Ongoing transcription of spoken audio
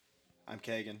I'm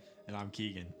Kagan, And I'm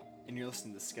Keegan. and you're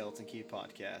listening to the Skeleton Key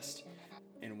podcast.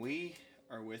 And we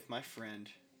are with my friend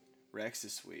Rex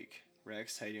this week.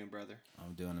 Rex, how you doing, brother?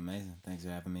 I'm doing amazing. Thanks for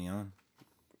having me on.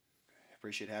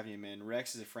 Appreciate having you, man.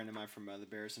 Rex is a friend of mine from the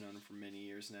Bears. I've known him for many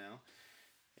years now.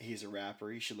 He's a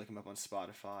rapper. You should look him up on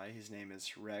Spotify. His name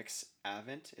is Rex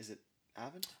Avant. Is it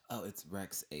Avant? Oh, it's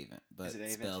Rex Avent, but Is it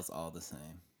Avent? spells all the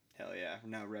same. Hell yeah.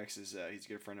 No, Rex is he's a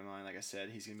good friend of mine. Like I said,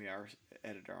 he's going to be our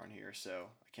editor on here, so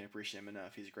I can't appreciate him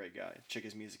enough. He's a great guy. Check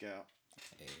his music out.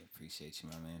 Hey, appreciate you,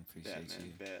 my man. Appreciate Bet, man,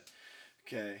 you. bet.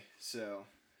 Okay, so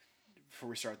before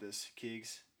we start this,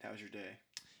 Keegs, how was your day?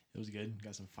 It was good.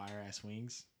 Got some fire ass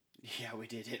wings. Yeah, we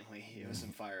did, didn't we? It was some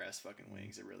fire ass fucking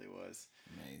wings. It really was.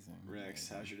 Amazing. Rex,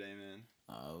 amazing. how's your day, man?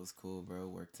 Oh, it was cool, bro.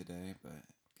 Work today, but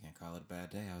can't call it a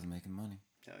bad day. I was making money.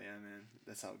 Hell yeah, man.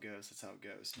 That's how it goes. That's how it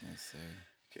goes. Yes, sir.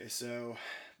 Okay, so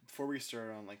before we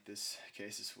start on like this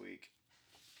case this week,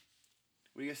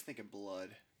 what do you guys think of blood,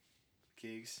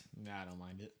 Keegs? Nah, I don't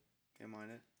mind it. You don't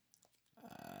mind it?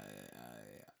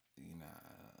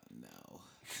 No.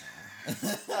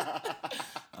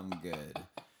 I'm good.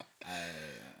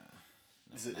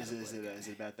 Is it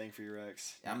a bad thing for you,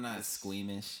 Rex? I'm not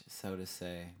squeamish, so to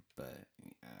say, but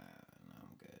no,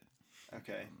 I'm good.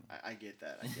 Okay, I get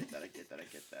that. I get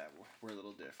that. We're a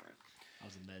little different. I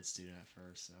was a med student at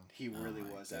first, so He really my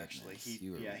was actually.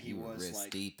 goodness. He you were was wrist like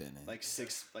deep in it. like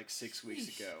 6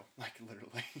 weeks ago, like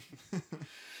literally.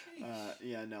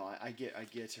 I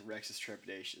get Rex's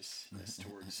trepidatiousness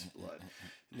towards blood.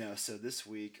 No, so this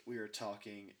week we are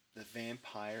talking the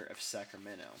Vampire of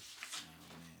Sacramento.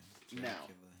 Oh, man. Now,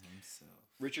 Dracula himself.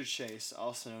 Richard Chase,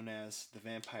 also known as the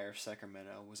Vampire of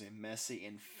Sacramento, was a messy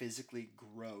and physically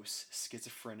gross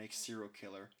schizophrenic serial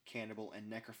killer, cannibal,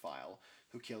 and necrophile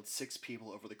who killed 6 people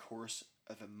over the course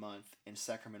of a month in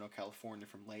Sacramento, California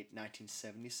from late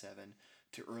 1977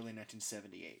 to early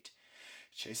 1978.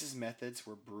 Chase's methods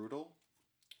were brutal,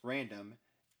 random,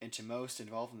 and to most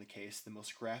involved in the case, the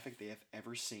most graphic they have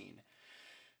ever seen.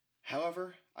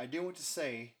 However, I do want to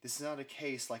say this is not a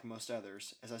case like most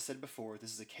others. As I said before,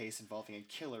 this is a case involving a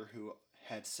killer who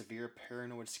had severe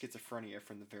paranoid schizophrenia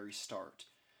from the very start.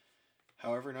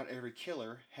 However, not every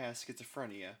killer has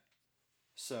schizophrenia.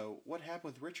 So, what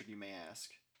happened with Richard, you may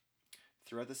ask?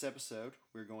 Throughout this episode,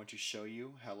 we're going to show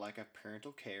you how lack of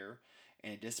parental care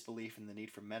and a disbelief in the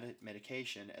need for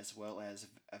medication, as well as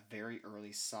a very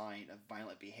early sign of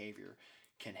violent behavior,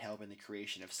 can help in the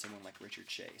creation of someone like Richard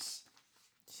Chase.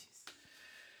 Jeez.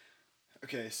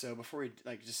 Okay, so before we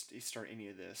just start any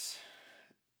of this,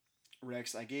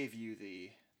 Rex, I gave you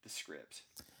the script.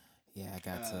 Yeah, I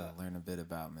got to learn a bit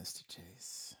about Mr.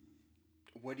 Chase.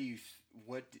 What do you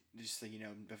just so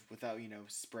without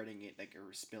spreading it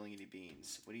or spilling any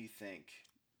beans? What do you think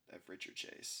of Richard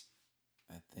Chase?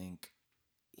 I think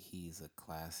he's a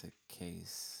classic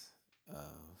case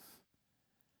of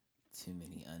too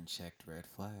many unchecked red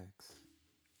flags.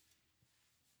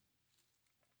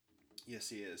 Yes,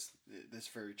 he is. That's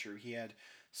very true. He had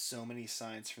so many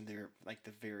signs from the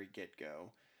very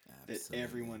get-go that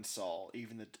everyone saw,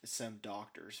 even some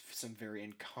doctors, some very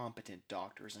incompetent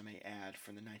doctors, I may add,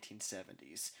 from the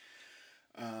 1970s.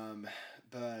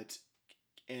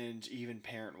 And even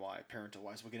parental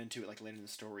wise, we'll get into it later in the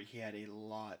story. He had a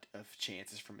lot of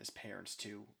chances from his parents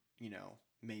to,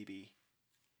 maybe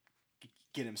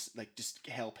get him, just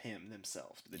help him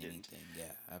themselves, but they didn't.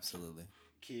 Yeah, absolutely.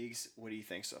 Keegs, what do you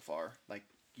think so far?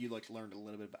 You learned a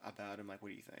little bit about him. What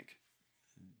do you think?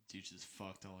 dude's just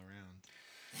fucked all around.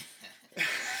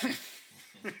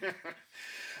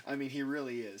 I mean, he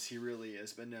really is. He really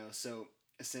is. But no, so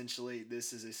essentially,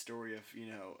 this is a story of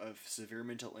of severe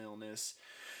mental illness,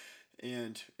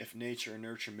 and if nature and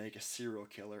nurture make a serial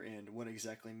killer, and what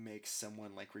exactly makes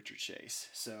someone like Richard Chase.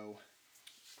 So,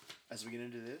 as we get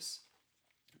into this,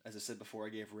 as I said before, I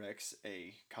gave Rex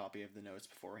a copy of the notes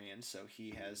beforehand, so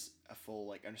he has a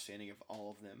full understanding of all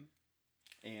of them,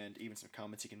 and even some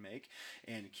comments he can make.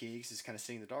 And Keegs is kind of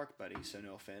sitting in the dark, buddy. So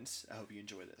no offense. I hope you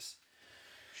enjoy this.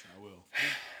 Sure I will.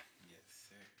 Yes,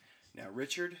 sir. Now,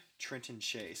 Richard Trenton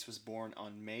Chase was born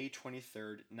on May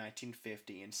 23rd,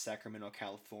 1950 in Sacramento,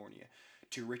 California,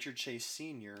 to Richard Chase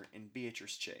Sr. and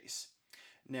Beatrice Chase.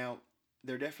 Now,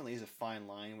 there definitely is a fine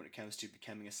line when it comes to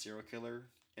becoming a serial killer,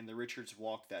 and the Richards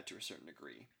walked that to a certain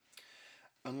degree.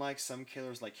 Unlike some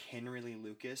killers like Henry Lee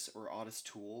Lucas or Otis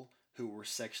Toole, who were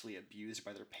sexually abused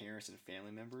by their parents and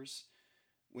family members,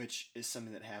 which is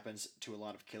something that happens to a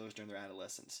lot of killers during their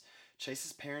adolescence,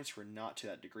 Chase's parents were not to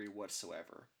that degree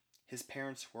whatsoever. His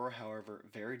parents were, however,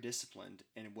 very disciplined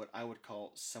and what I would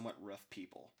call somewhat rough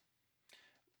people.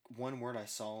 One word I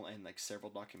saw in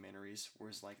several documentaries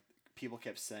was people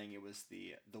kept saying it was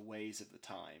the ways of the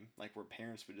time, like where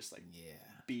parents would just like Yeah.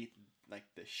 beat like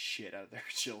the shit out of their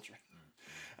children.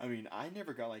 I mean, I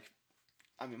never got like,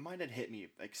 I mean, mine had hit me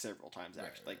like several times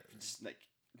actually, like just like,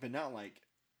 but not like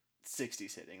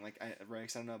 60s hitting. Like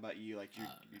Rex, I don't know about you, like you,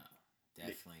 No.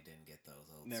 Definitely didn't get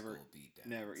those old never, school beat downs.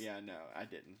 never, yeah, no, I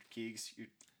didn't. Keegs, you.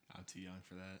 I'm too young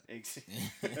for that.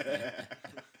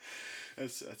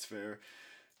 That's fair.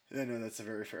 Yeah, no, that's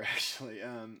very fair actually.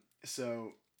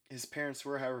 So his parents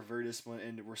were, however, very disciplined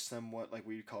and were somewhat like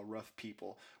we'd call rough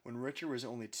people. When Richard was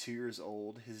only 2 years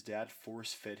old, his dad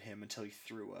force fed him until he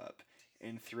threw up,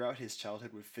 and throughout his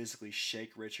childhood would physically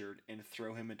shake Richard and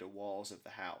throw him into walls of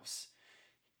the house.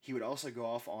 He would also go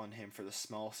off on him for the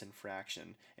smallest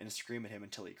infraction and scream at him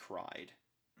until he cried.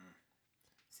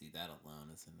 See, that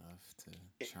alone is enough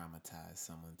to traumatize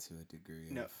someone to a degree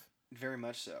No, of very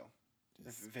much so.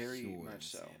 just Very pure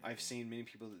much so. insanity. I've seen many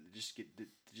people that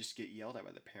just get yelled at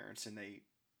by their parents and they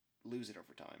lose it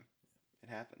over time. It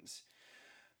happens.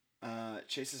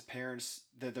 Chase's parents,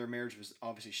 their marriage was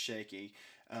obviously shaky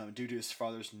due to his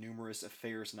father's numerous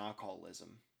affairs and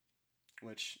alcoholism,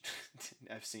 which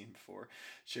I've seen before.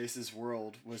 Chase's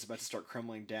world was about to start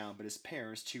crumbling down, but his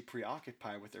parents, too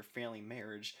preoccupied with their failing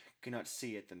marriage, could not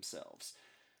see it themselves.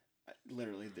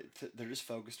 Literally, they're just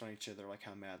focused on each other, like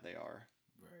how mad they are.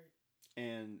 Right.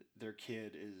 And their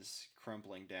kid is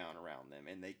crumbling down around them,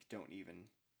 and they don't even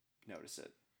notice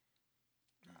it.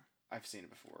 I've seen it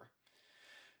before.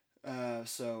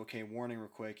 Okay, warning real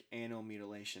quick. Anal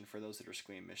mutilation for those that are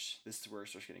squeamish. This is where it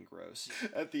starts getting gross.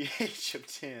 At the age of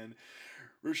 10,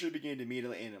 Richard began to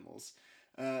mutilate animals.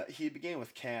 He began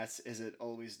with cats, as it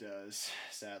always does,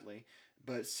 sadly.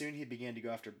 But soon he began to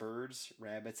go after birds,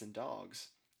 rabbits, and dogs.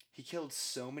 He killed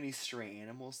so many stray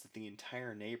animals that the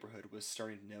entire neighborhood was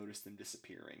starting to notice them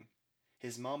disappearing.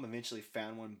 His mom eventually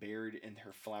found one buried in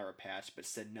her flower patch, but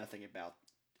said nothing about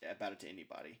it to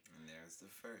anybody. And there's the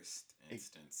first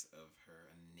instance of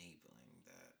her enabling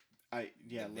that.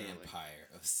 The literally. Vampire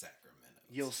of Sacramento.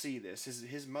 You'll see this.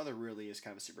 His mother really is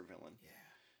kind of a supervillain. Yeah.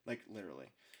 Like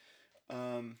literally.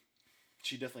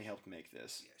 She definitely helped make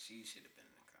this. Yeah, she should have been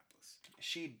an accomplice.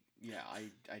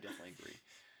 I definitely agree.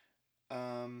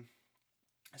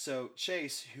 So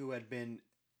Chase, who had been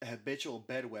a habitual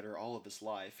bedwetter all of his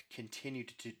life,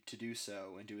 continued to do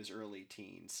so into his early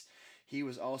teens. He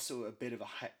was also a bit of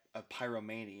a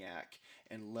pyromaniac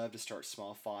and loved to start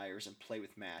small fires and play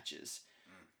with matches.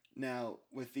 Now,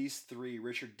 with these three,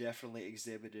 Richard definitely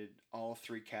exhibited all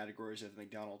three categories of the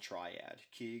McDonald triad.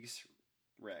 Keegs,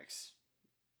 Rex.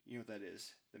 You know what that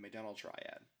is? The McDonald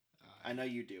triad. I know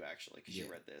you do, actually, because you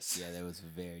read this. Yeah, there was a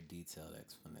very detailed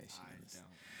explanation.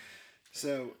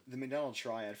 So, the McDonald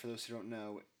triad, for those who don't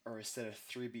know, are a set of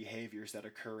three behaviors that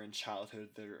occur in childhood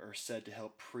that are said to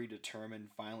help predetermine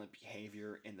violent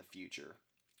behavior in the future.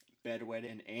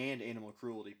 Bedwetting and animal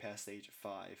cruelty past the age of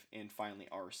 5, and finally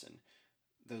arson.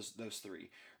 Those three.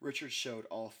 Richard showed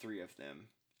all three of them,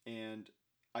 and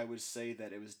I would say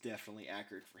that it was definitely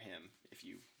accurate for him, if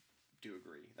you do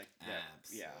agree. Like that,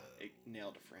 Absolutely. Yeah, it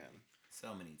nailed it for him.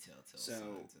 So many telltale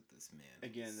signs that this man.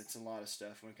 Again, it's a lot of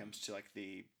stuff when it comes to like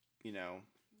the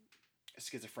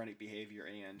schizophrenic behavior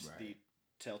and the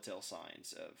telltale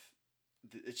signs of.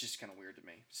 It's just kind of weird to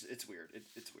me. It's weird.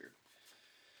 It's weird.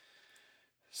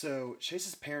 So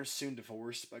Chase's parents soon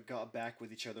divorced, but got back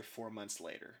with each other 4 months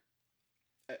later.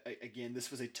 Again, this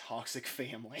was a toxic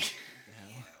family.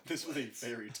 This was a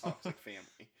very toxic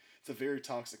family. It's a very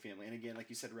toxic family. And again, like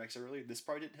you said, Rex, earlier, this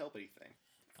probably didn't help anything.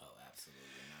 Oh, absolutely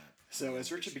not. So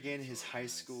as Richard began his high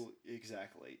school...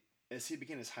 Exactly. As he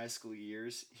began his high school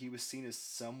years, he was seen as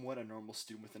somewhat a normal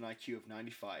student with an IQ of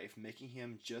 95, making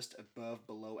him just above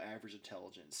below average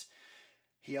intelligence.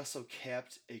 He also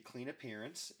kept a clean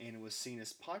appearance and was seen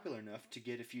as popular enough to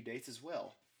get a few dates as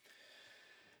well.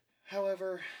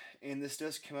 However, and this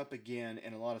does come up again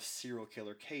in a lot of serial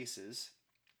killer cases,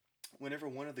 whenever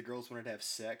one of the girls wanted to have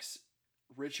sex,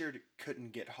 Richard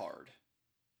couldn't get hard.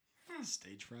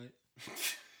 Stage fright?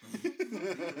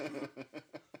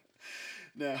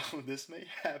 Now, this may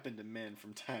happen to men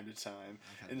from time to time.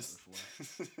 I've had that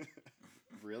before.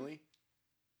 Really?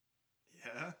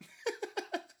 Yeah.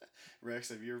 Rex,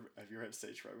 have you ever had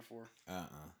stage fright before? I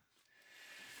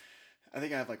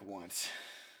think I have like once.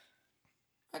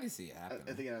 I can see it happening.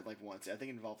 I think I had like once. I think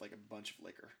it involved like a bunch of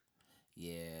liquor.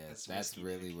 Yeah, that's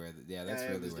really where the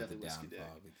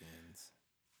downfall begins.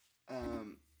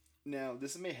 Now,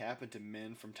 this may happen to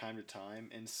men from time to time,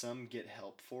 and some get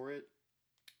help for it.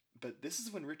 But this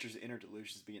is when Richard's inner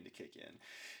delusions begin to kick in.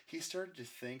 He started to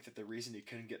think that the reason he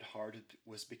couldn't get hard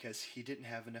was because he didn't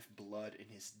have enough blood in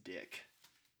his dick.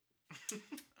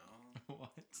 What?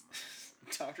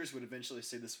 Doctors would eventually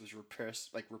say this was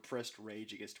repressed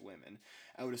rage against women.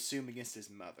 I would assume against his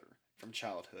mother from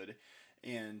childhood,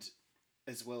 and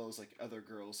as well as like other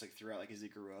girls like throughout like as he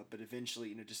grew up. But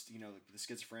eventually, just like the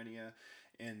schizophrenia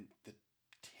and the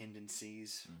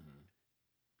tendencies. Mm-hmm.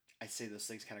 I'd say those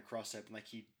things kind of crossed up, and like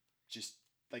he just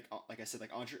like I said,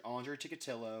 like Andre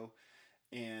Ticatello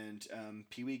and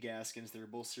Pee Wee Gaskins. They were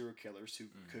both serial killers who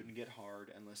couldn't get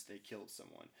hard unless they killed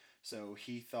someone. So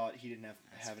he thought he didn't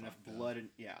have enough blood, and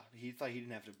he thought he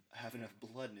didn't have enough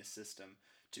blood in his system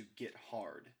to get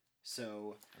hard.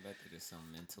 So I bet they're just so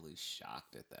mentally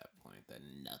shocked at that point that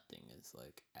nothing is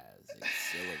like as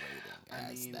exhilarating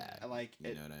as that. Like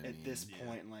you know what I mean? At this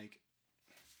point, like,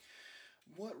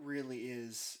 what really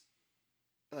is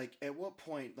like? At what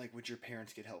point, like, would your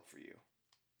parents get help for you?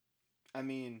 I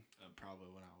mean, probably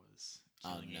when I was.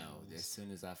 Oh killing no! animals. As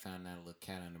soon as I found that little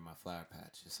cat under my flower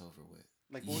patch, it's over with.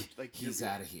 Like, what, like he's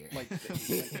out of here. Like that.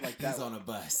 He's on a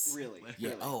bus. Really? Yeah.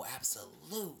 Really? Oh,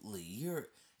 absolutely. You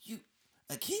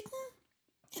a kitten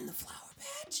in the flower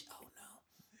patch? Oh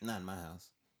no! Not in my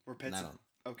house. We're pets. Not on.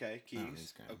 Okay, keys. Not on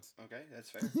these grounds. Okay, that's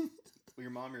fair. Well,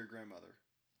 your mom or your grandmother?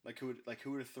 Who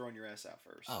would have thrown your ass out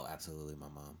first? Oh, absolutely, my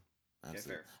mom.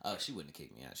 Absolutely. Fair. Oh, she wouldn't have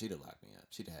kicked me out. She'd have locked me up.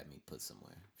 She'd have had me put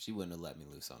somewhere. She wouldn't have let me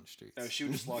loose on the streets. No, she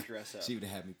would just lock your ass up. She would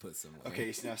have had me put somewhere.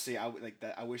 Okay, so now see, I would like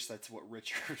that. I wish that's what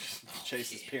Richard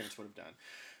Chase's parents would have done.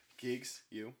 Gigs,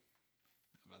 you?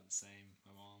 About the same.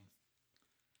 My mom.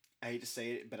 I hate to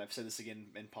say it, but I've said this again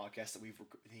in podcasts that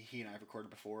he and I have recorded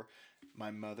before.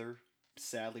 My mother,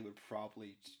 sadly, would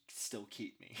probably still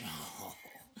keep me. Oh,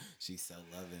 she's so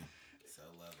loving. So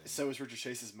loving. So is Richard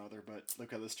Chase's mother, but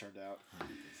look how this turned out. 100%.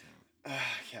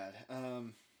 God.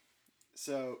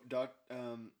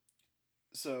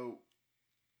 So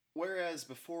whereas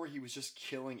before he was just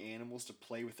killing animals to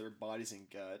play with their bodies and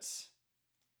guts,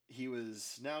 he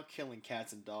was now killing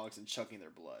cats and dogs and chugging their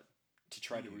blood to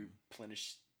try to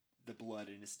replenish the blood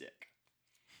in his dick.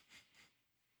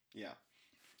 Yeah.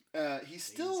 He's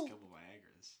still... A couple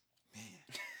Viagras. Man.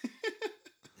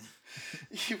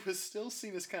 He was still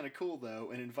seen as kind of cool, though,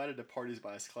 and invited to parties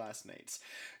by his classmates.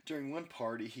 During one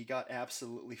party, he got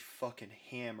absolutely fucking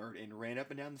hammered and ran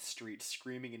up and down the street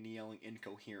screaming and yelling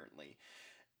incoherently.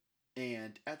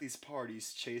 And at these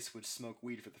parties, Chase would smoke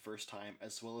weed for the first time,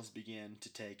 as well as begin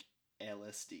to take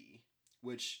LSD,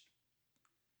 which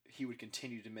he would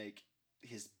continue to make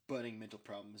his budding mental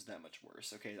problems that much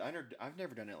worse. Okay, I've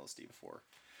never done LSD before.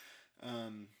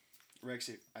 Rex,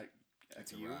 It's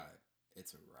a ride.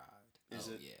 It's a ride. Is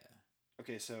it? Yeah.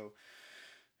 Okay, so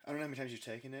I don't know how many times you've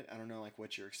taken it. I don't know like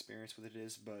what your experience with it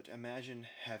is, but imagine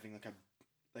having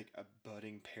like a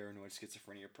budding paranoid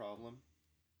schizophrenia problem,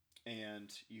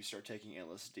 and you start taking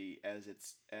LSD as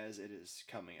it is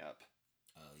coming up.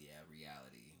 Oh yeah,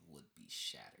 reality would be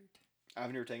shattered.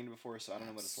 I've never taken it before, so I don't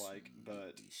know what it's like,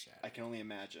 but shattered. I can only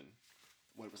imagine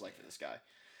what it was like for this guy.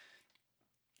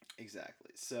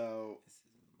 Exactly. So This is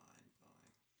mind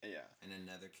blowing. yeah. And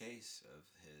another case of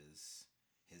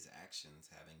his actions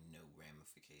having no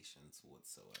ramifications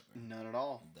whatsoever. None at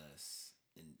all. Thus,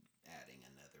 adding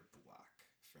another block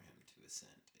for him to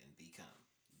ascend and become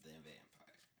the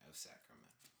Vampire of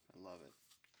Sacramento. I love it.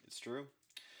 It's true.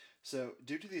 So,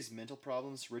 due to these mental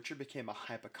problems, Richard became a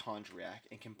hypochondriac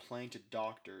and complained to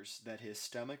doctors that his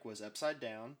stomach was upside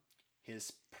down,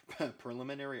 his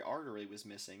preliminary artery was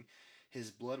missing, his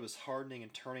blood was hardening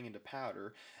and turning into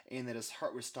powder, and that his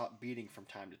heart would stop beating from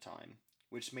time to time,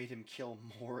 which made him kill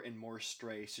more and more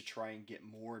strays to try and get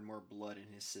more and more blood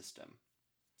in his system.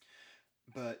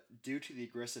 But due to the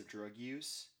aggressive drug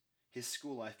use, his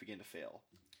school life began to fail.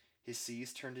 His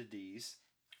C's turned to D's,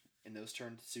 and those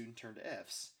soon turned to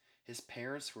F's. His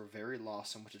parents were very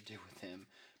lost on what to do with him,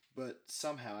 but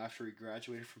somehow after he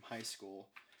graduated from high school,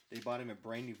 they bought him a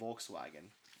brand new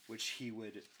Volkswagen, which he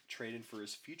would trade in for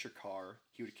his future car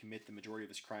he would commit the majority of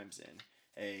his crimes in,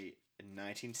 a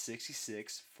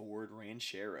 1966 Ford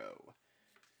Ranchero.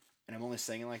 And I'm only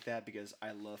saying it like that because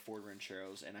I love Ford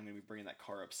Rancheros, and I'm going to be bringing that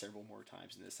car up several more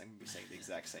times in this. I'm going to be saying it the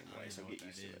exact same way, so get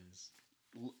used to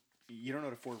it. You don't know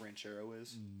what a Ford Ranchero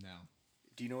is? No.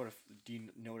 Do you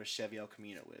know what a Chevy El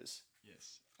Camino is?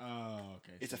 Yes. Oh,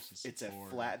 okay. It's a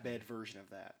flatbed version of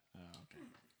that. Oh, okay.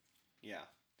 Yeah.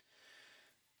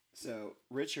 So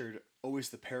Richard, always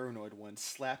the paranoid one,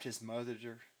 slapped his mother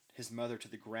to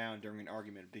the ground during an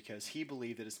argument because he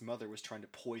believed that his mother was trying to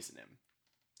poison him.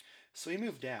 So he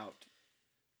moved out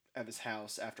of his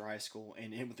house after high school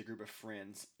and in with a group of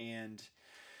friends, and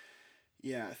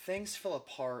yeah, things fell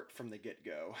apart from the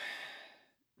get-go.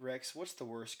 Rex, what's the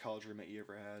worst college roommate you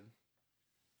ever had?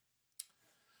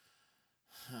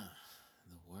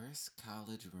 The worst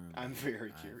college roommate I'm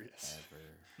very I've curious.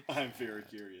 ever I'm very had.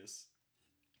 curious.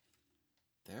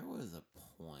 There was a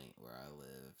point where I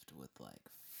lived with like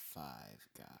 5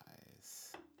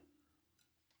 guys,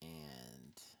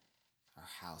 and our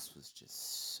house was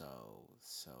just so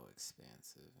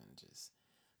expansive, and just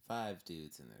 5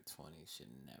 dudes in their 20s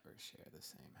should never share the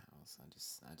same house.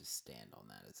 I just stand on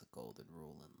that as a golden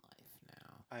rule in life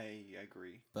now. I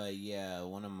agree. But yeah,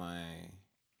 one of my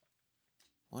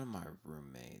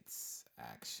roommates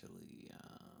actually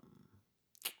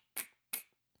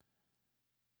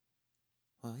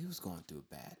well, he was going through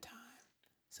a bad time.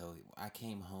 So I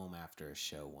came home after a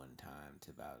show one time to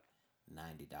about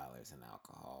 $90 in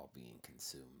alcohol being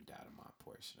consumed out of my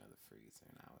portion of the freezer,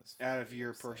 and I was Out of very your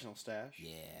upset. personal stash?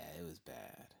 Yeah, it was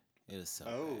bad. It was so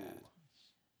Oh. bad.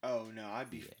 Oh no,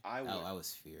 Yeah. I would. Oh, I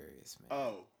was furious, man.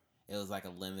 Oh, It was like a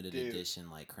limited dude. edition,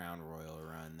 like Crown Royal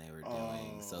run they were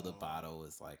doing. So the Oh. bottle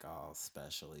was like all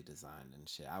specially designed and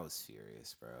shit. I was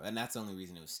furious, bro. And that's the only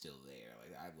reason it was still there.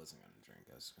 Like, I wasn't gonna drink.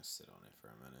 I was just gonna sit on it for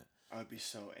a minute. I would be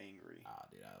so angry. Oh,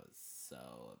 dude, I was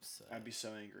so upset. I'd be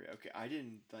so angry. Okay, I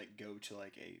didn't like go to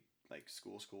like a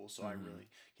school, so I really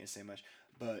can't say much.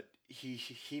 But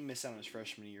he missed out on his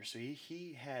freshman year, so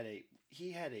he had a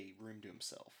room to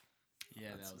himself. Yeah,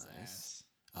 That's that was nice. ass.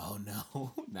 Oh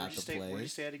no, not the Where'd you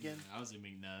place. stay at again? I was in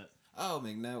McNutt. Oh,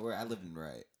 McNutt, where I lived in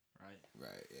Wright.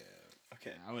 Right. Yeah.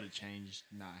 Okay. I would have changed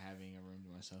not having a room to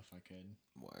myself if I could.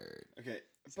 Word. Okay,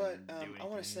 So but do I want anything,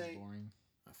 to it's say boring.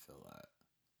 I feel that.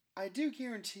 I do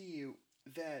guarantee you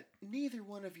that neither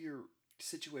one of your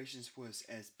situations was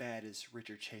as bad as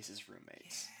Richard Chase's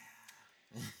roommates.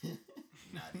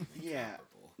 Not even Yeah.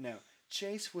 comparable. No,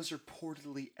 Chase was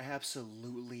reportedly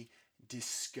absolutely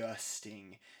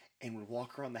disgusting and would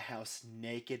walk around the house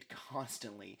naked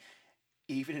constantly,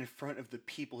 even in front of the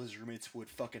people his roommates would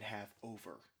fucking have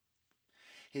over.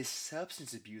 His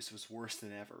substance abuse was worse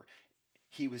than ever.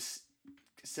 He was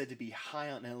said to be high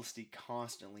on LSD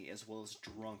constantly, as well as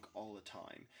drunk all the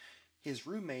time. His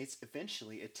roommates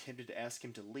eventually attempted to ask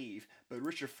him to leave, but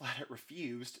Richard flat out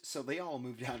refused, so they all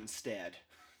moved out instead.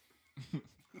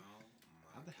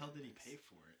 How the hell did he pay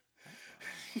for it?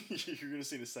 You're gonna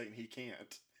see in a second he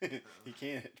can't. He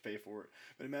can't pay for it.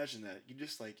 But imagine that. You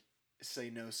just like say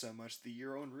no so much that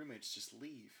your own roommates just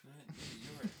leave.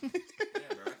 Yeah,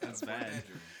 bro. I got That's a bad.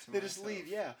 4-bedroom to They just myself. leave,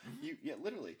 yeah. Yeah,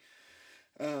 literally.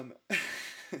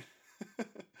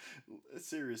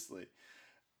 Seriously.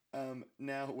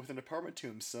 Now, with an apartment to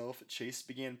himself, Chase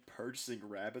began purchasing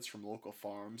rabbits from local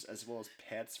farms as well as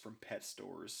pets from pet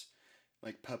stores,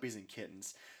 like puppies and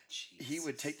kittens. He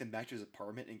would take them back to his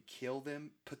apartment and kill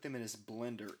them, put them in his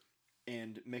blender,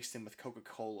 and mix them with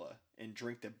Coca-Cola and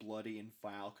drink the bloody and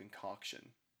vile concoction.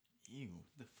 Ew,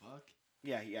 the fuck?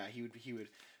 Yeah. He would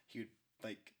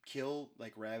like kill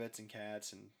like rabbits and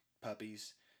cats and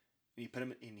puppies, and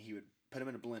he would put them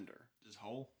in a blender. Just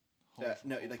whole? No,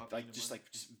 whole like puppy in the blender?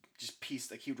 just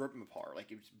piece. Like he would rip them apart. Like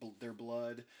it was their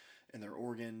blood and their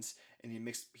organs, and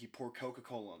he poured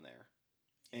Coca-Cola in there,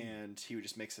 and he would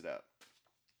just mix it up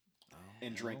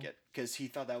and drink it because he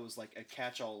thought that was like a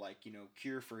catch-all, like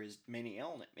cure for his many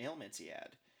ailments he had.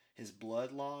 His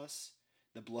blood loss,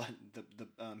 his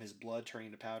blood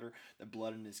turning to powder, the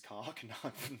blood in his cock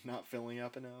not filling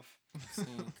up enough. I've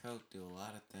seen Coke do a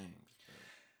lot of things,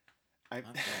 bro.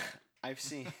 I've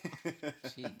seen.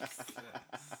 Jesus.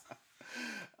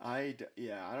 I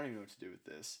don't even know what to do with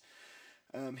this.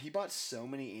 He bought so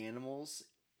many animals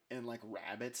and like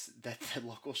rabbits that the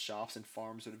local shops and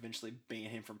farms would eventually ban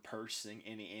him from purchasing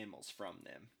any animals from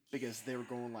them because they were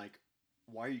going like,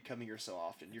 "Why are you coming here so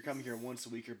often? You're coming here once a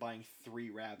week. You're buying 3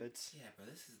 rabbits." Yeah, bro,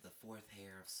 this is the 4th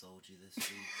hair I've sold you this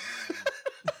week.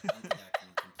 I don't think I can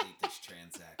complete this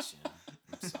transaction.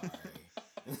 I'm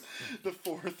sorry. The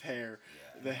 4th hair.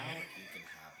 Yeah, The how hair. you can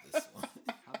have this one.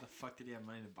 How the fuck did he have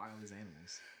money to buy all these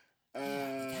animals?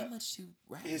 How much do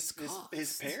rabbits cost?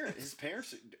 His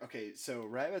parents. Okay, so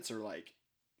rabbits are like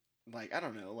I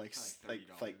don't know, like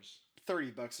Like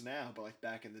 $30 now, but like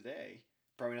back in the day,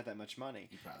 probably not that much money.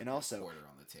 You probably And put also, a quarter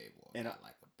on the table and got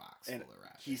like a box full and of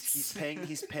rabbits.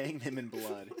 he's paying them in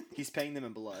blood. He's paying them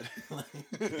in blood.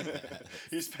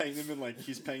 He's paying them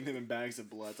in bags of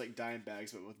blood. It's like dime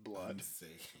bags, but with blood.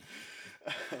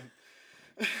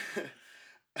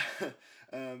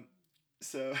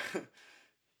 So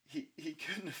he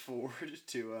couldn't afford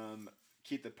to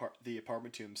keep the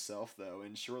apartment to himself though,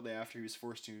 and shortly after he was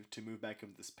forced to move back in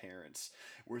with his parents,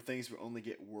 where things would only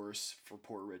get worse for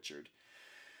poor Richard.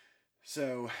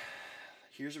 So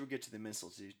here's where we get to the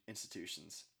mental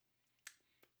institutions.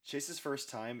 Chase's first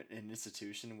time in an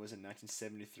institution was in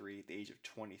 1973 at the age of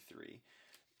 23.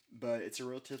 but it's a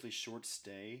relatively short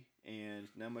stay, and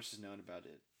not much is known about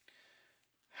it.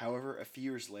 However, a few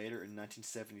years later, in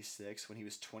 1976, when he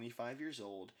was 25 years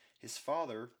old, his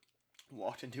father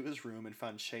walked into his room and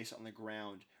found Chase on the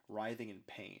ground, writhing in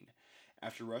pain.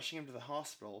 After rushing him to the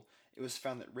hospital, it was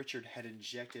found that Richard had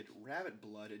injected rabbit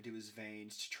blood into his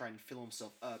veins to try and fill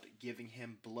himself up, giving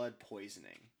him blood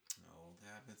poisoning. Old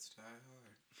habits die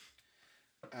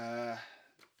hard.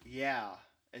 Yeah.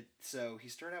 So he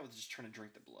started out with just trying to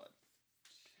drink the blood.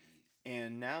 Jeez.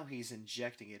 And now he's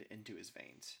injecting it into his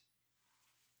veins.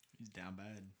 He's down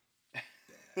bad.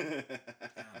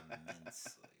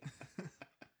 Immensely.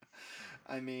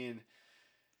 I mean,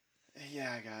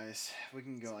 yeah, guys, we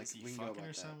can go Is he we can go fucking about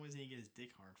or that. something? Was he get his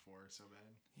dick hard for so bad?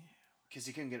 Yeah. Because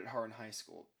he couldn't get it hard in high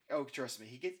school. Oh, trust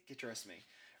me, trust me.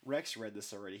 Rex read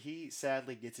this already. He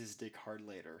sadly gets his dick hard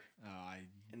later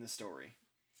in the story.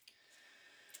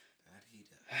 That he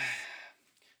does.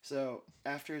 So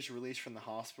after his release from the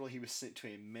hospital, he was sent to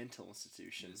a mental He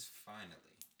institution. was finally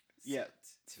Yeah.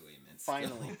 sent to a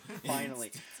mental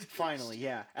Finally,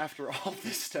 yeah. After all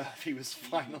this stuff, he was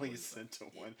finally sent to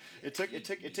one. It took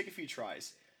a few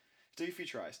tries.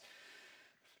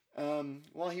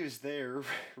 While he was there,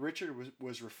 Richard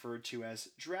was referred to as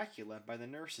Dracula by the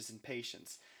nurses and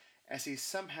patients, as he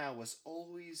somehow was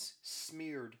always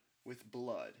smeared with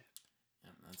blood.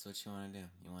 Yep, that's what you want to do.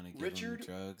 You want to give Richard- him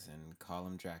drugs and call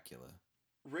him Dracula.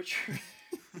 Richard,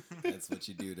 That's what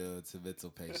you do to mental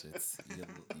patients. You give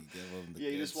them the yeah,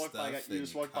 you good just walk by a guy. stuff You and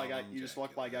just walk by a guy. call him You just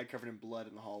walk by a guy Dracula. covered in blood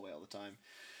in the hallway all the time.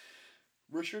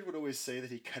 Richard would always say that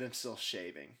he cut himself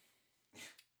shaving.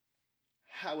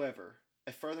 However,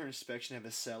 a further inspection of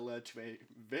his cell led to a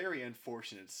very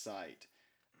unfortunate sight.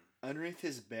 Underneath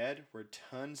his bed were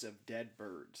tons of dead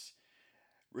birds.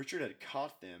 Richard had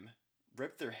caught them,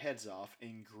 ripped their heads off,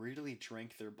 and greedily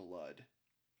drank their blood.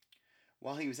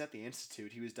 While he was at the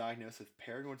institute, he was diagnosed with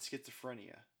paranoid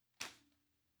schizophrenia.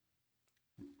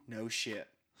 No shit.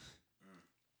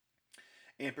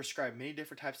 And prescribed many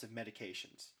different types of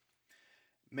medications.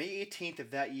 May 18th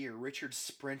of that year, Richard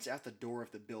sprints out the door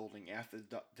of the building after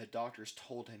the doctors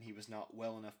told him he was not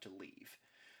well enough to leave.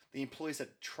 The employees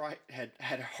had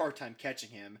a hard time catching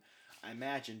him, I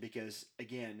imagine, because,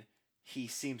 again, he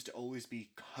seems to always be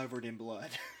covered in blood.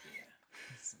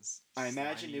 I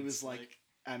imagine it was like the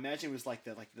and they're just like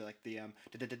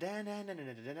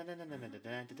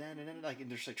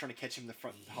trying to catch him in the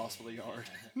front of the hospital yard.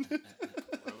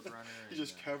 Roadrunner. He's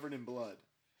just covered in blood.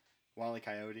 Wile E.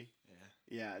 Coyote. Yeah.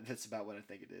 Yeah, that's about what I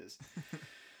think it is.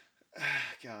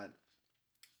 God.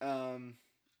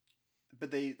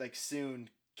 But they soon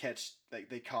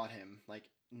they caught him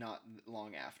not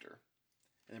long after,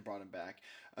 and then brought him back.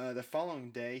 The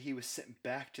following day, he was sent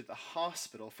back to the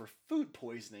hospital for food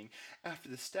poisoning after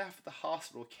the staff at the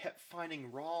hospital kept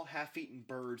finding raw, half-eaten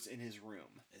birds in his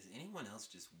room. Is anyone else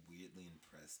just weirdly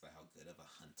impressed by how good of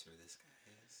a hunter this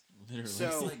guy is? Literally.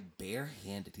 So- He's like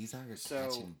barehanded. He's out here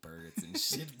catching birds and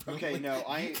shit, bro. Okay, Like, no,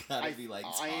 you gotta be like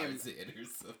I am- Tarzan or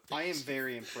something. I am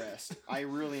very impressed. I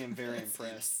really am very That's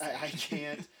impressed. insane. I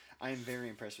can't. I am very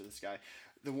impressed with this guy.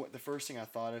 The first thing I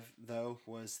thought of though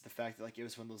was the fact that it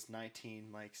was one of those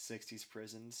 1960s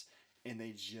prisons, and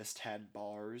they just had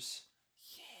bars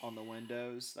on the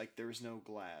windows. There was no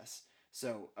glass,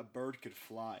 so a bird could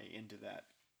fly into that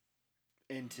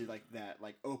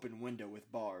open window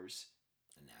with bars,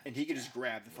 and he could just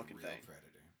grab the fucking real thing. Predator.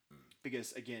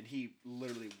 Because again, he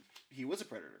was a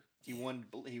predator. He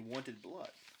wanted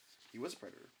blood. He was a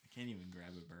predator. I can't even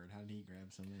grab a bird. How did he grab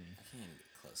so many? I can't even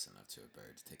get close enough to a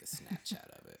bird to take a Snapchat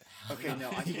of it. Okay, no,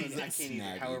 I can't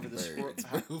either. However,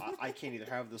 bro. I can't either.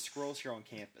 However, the squirrels here on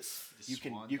campus, The you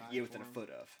can swan get dive within a for 'em? foot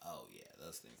of. Oh yeah,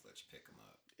 those things let you pick them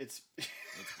up. It's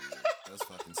It's weird. Those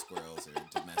fucking squirrels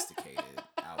are domesticated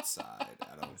outside.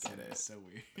 I don't get it. It's so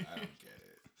weird. I don't get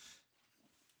it.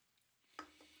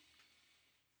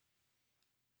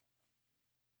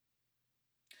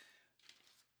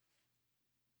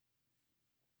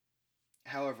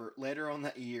 However, later on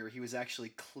that year, he was actually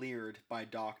cleared by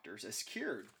doctors as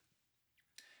cured,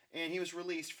 and he was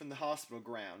released from the hospital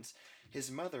grounds.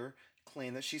 His mother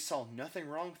claimed that she saw nothing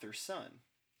wrong with her son,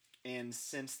 and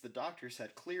since the doctors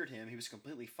had cleared him, he was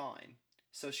completely fine.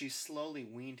 So she slowly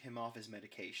weaned him off his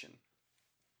medication.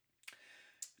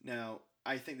 Now,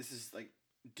 I think this is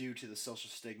due to the social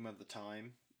stigma of the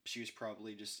time. She was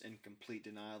probably just in complete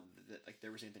denial that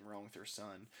there was anything wrong with her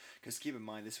son. Because keep in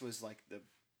mind, this was the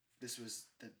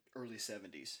early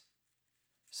 70s.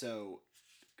 So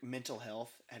mental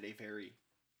health had a very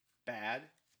bad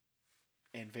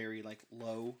and very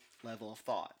low level of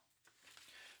thought.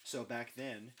 So back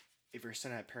then, if your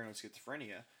son had paranoid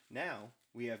schizophrenia, now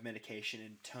we have medication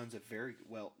and tons of very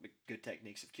good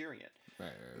techniques of curing it.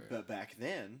 Right. But back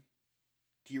then,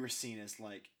 you were seen as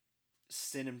like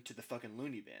send him to the fucking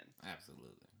loony bin.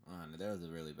 Absolutely. There was a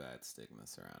really bad stigma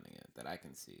surrounding it that I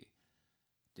can see.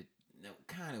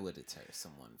 Kind of would deter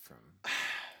someone from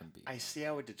being. I see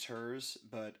how it deters,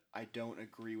 but I don't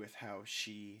agree with how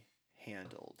she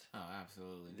handled. Oh,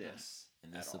 absolutely this.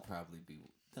 And this will probably be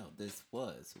this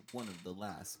was one of the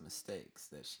last mistakes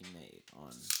that she made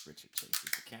on Richard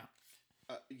Chase's account.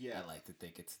 Yeah. I like to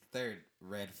think it's the third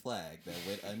red flag that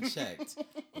went unchecked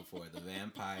before the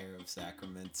Vampire of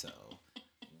Sacramento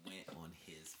went on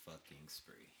his fucking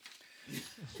spree.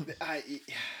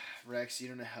 Rex, you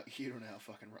don't know how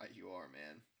fucking right you are,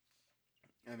 man.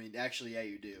 I mean, actually, yeah,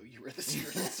 you do. You read the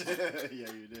scripts.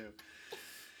 Yeah, you do.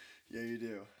 Yeah, you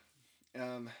do.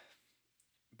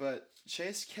 But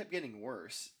Chase kept getting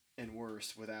worse and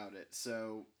worse without it.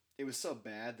 So it was so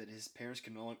bad that his parents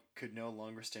could no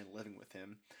longer stand living with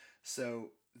him.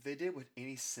 So they did what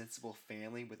any sensible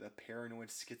family with a paranoid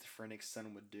schizophrenic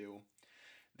son would do.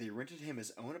 They rented him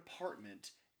his own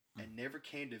apartment and never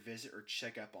came to visit or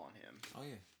check up on him. Oh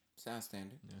yeah, sounds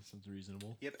standard. Yeah, sounds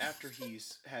reasonable. Yep. After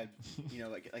he's had,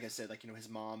 like I said, his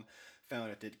mom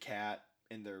found a dead cat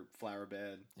in their flower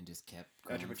bed and just kept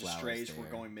growing after a bunch of strays were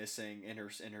going missing, and her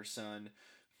son,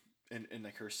 and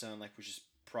like her son was just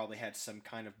probably had some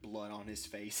kind of blood on his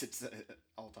face at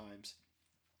all times.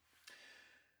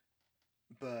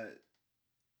 But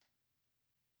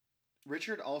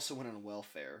Richard also went on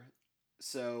welfare,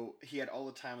 so he had all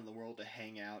the time in the world to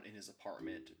hang out in his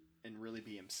apartment and really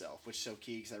be himself, which is so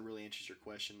key because that really answers your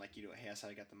question. Hey, that's how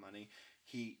I got the money.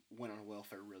 He went on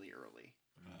welfare really early.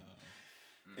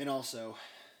 And also,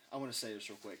 I want to say this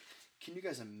real quick. Can you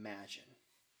guys imagine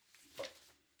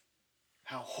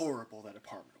how horrible that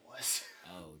apartment was?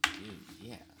 Oh, dude,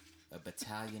 yeah. A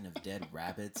battalion of dead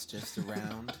rabbits just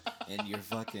around, and you're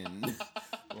fucking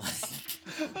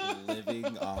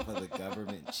living off of the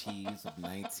government cheese of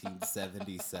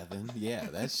 1977. Yeah,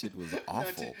 that shit was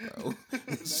awful, bro.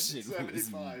 That shit was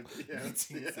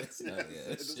 1975. Yes.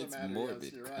 That shit's morbid.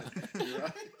 Yes, you're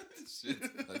right. Shit's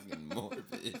fucking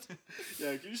morbid.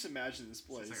 Yeah, can you just imagine this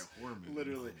place? It's like a horror movie.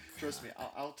 Literally, trust me.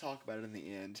 I'll talk about it in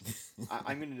the end.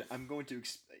 I'm going to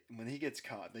when he gets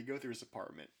caught. They go through his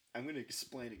apartment. I'm going to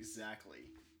explain exactly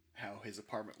how his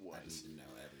apartment was. I need to know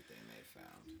everything they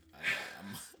found.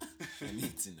 I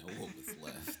need to know what was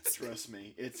left. Trust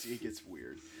me, it gets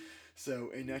weird. So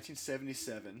in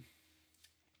 1977,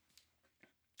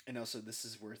 and also this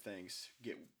is where things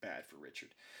get bad for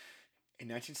Richard. In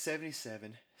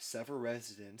 1977, several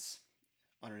residents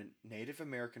on a Native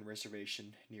American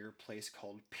reservation near a place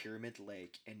called Pyramid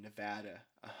Lake in Nevada,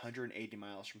 180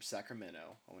 miles from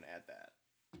Sacramento, I want to add that,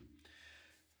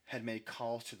 had made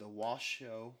calls to the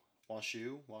Washoe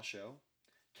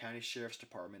County Sheriff's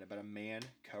Department about a man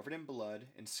covered in blood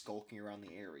and skulking around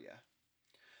the area.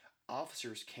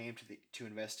 Officers came to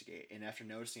investigate, and after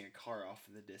noticing a car off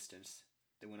in the distance,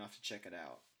 they went off to check it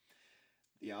out.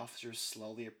 The officers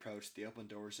slowly approached the open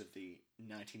doors of the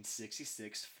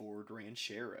 1966 Ford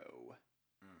Ranchero.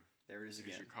 There it is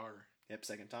again. Here's your car. Yep,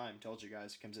 second time. Told you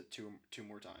guys, it comes at two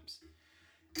more times.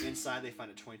 Inside, they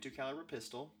find a .22 caliber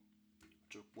pistol,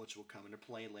 which will come into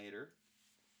play later,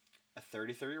 a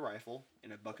 .30-30 rifle,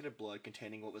 and a bucket of blood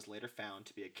containing what was later found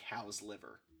to be a cow's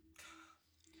liver.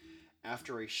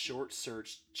 After a short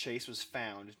search, Chase was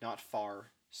found not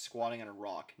far, squatting on a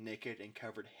rock, naked and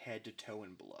covered head to toe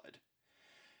in blood.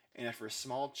 And after a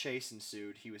small chase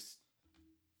ensued, he was...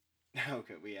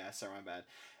 Okay, sorry, my bad.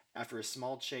 After a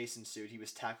small chase ensued, he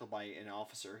was tackled by an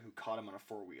officer who caught him on a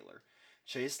four-wheeler.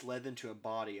 Chase led them to a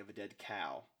body of a dead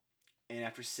cow, and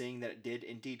after seeing that it did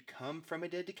indeed come from a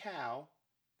dead cow,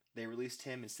 they released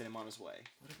him and sent him on his way.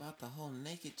 What about the whole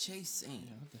naked chase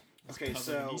scene? Okay,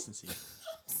 so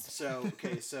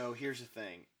here's the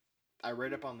thing. I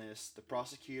read up on this. The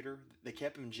prosecutor, they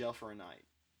kept him in jail for a night.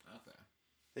 Okay.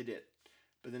 They did.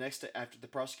 But the next day, after the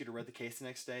prosecutor read the case the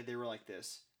next day, they were like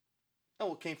this.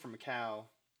 Oh, it came from a cow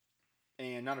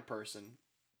and not a person,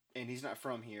 and he's not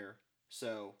from here,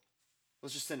 so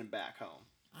let's just send him back home.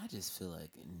 I just feel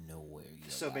like nowhere you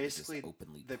so basically just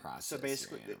openly process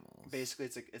your animals.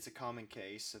 Basically it's a common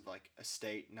case of like a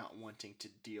state not wanting to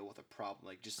deal with a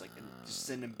problem, just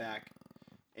send him back,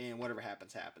 and whatever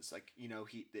happens. Like,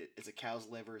 it's a cow's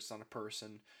liver, it's not a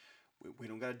person. We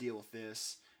don't got to deal with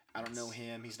this. I don't know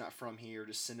him. He's not from here.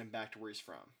 Just send him back to where he's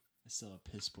from. It's still a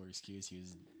piss poor excuse. He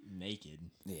was naked.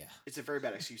 Yeah. It's a very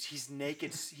bad excuse. He's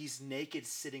naked. He's naked,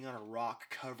 sitting on a rock,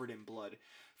 covered in blood.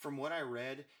 From what I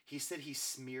read, he said he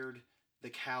smeared the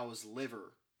cow's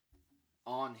liver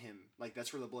on him. Like,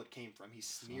 that's where the blood came from. He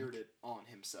smeared it on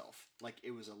himself, like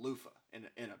it was a loofah in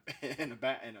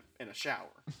a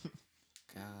shower.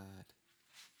 God.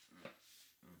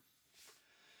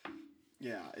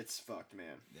 Yeah, it's fucked,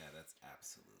 man. Yeah, that's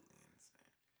absolutely insane.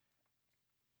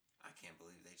 I can't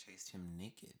believe they chased him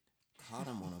naked, caught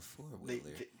him on a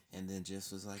 4-wheeler, and then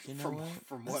just was like, you know what?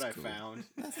 From That's what I cool. found,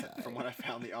 That's all right. from what I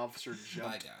found, the officer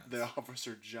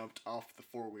jumped off the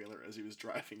 4-wheeler as he was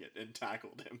driving it and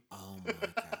tackled him. Oh my God.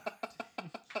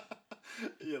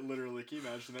 Yeah, literally. Can you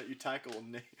imagine that? You tackle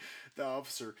the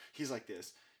officer. He's like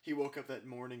this. He woke up that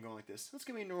morning going like this. It's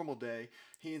gonna be a normal day.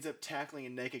 He ends up tackling a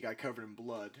naked guy covered in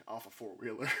blood off a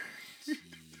 4-wheeler.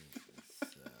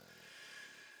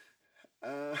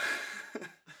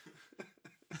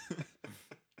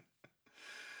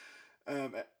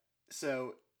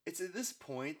 So it's at this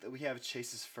point that we have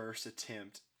Chase's first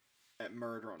attempt at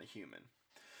murder on a human.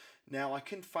 Now, I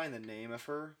couldn't find the name of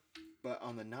her, but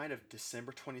on the night of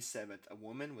December 27th, a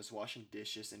woman was washing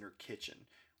dishes in her kitchen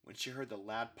when she heard the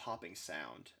loud popping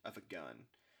sound of a gun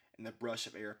and the brush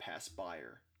of air pass by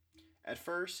her. At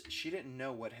first, she didn't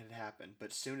know what had happened,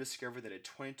 but soon discovered that a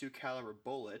 .22 caliber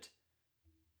bullet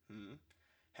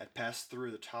had passed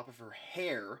through the top of her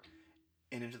hair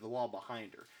and into the wall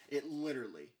behind her. It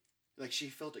literally, she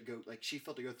felt it go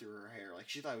through her hair. Like,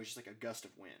 she thought it was just like a gust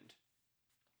of wind.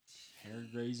 Hair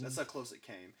grazing? That's how close it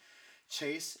came.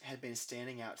 Chase had been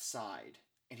standing outside,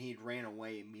 and he ran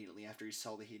away immediately after he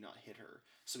saw that he had not hit her.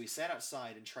 So he sat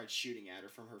outside and tried shooting at her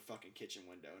from her fucking kitchen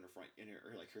window in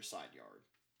her side yard.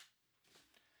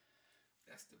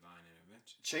 That's divine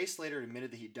intervention. Chase later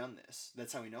admitted that he'd done this.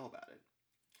 That's how we know about it.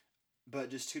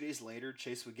 But just 2 days later,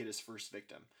 Chase would get his first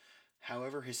victim.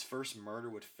 However, his first murder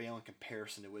would fail in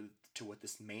comparison to what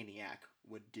this maniac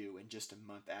would do in just a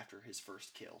month after his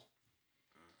first kill.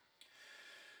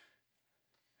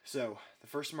 So, the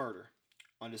first murder.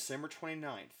 On December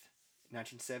 29th,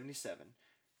 1977,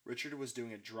 Richard was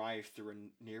doing a drive through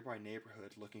a nearby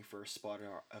neighborhood looking for a spot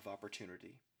of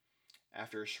opportunity.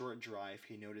 After a short drive,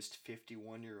 he noticed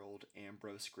 51-year-old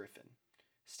Ambrose Griffin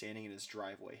standing in his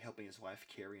driveway helping his wife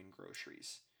carry in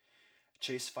groceries.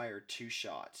 Chase fired 2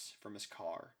 shots from his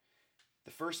car.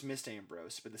 The first missed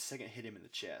Ambrose, but the second hit him in the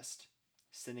chest,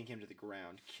 sending him to the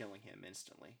ground, killing him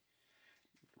instantly.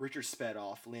 Richard sped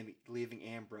off, leaving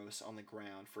Ambrose on the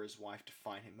ground for his wife to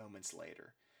find him moments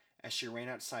later, as she ran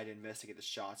outside to investigate the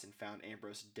shots and found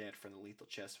Ambrose dead from the lethal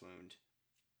chest wound.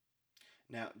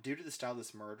 Now, due to the style of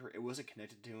this murder, it wasn't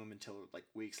connected to him until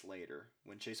weeks later,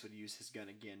 when Chase would use his gun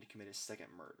again to commit his second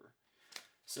murder.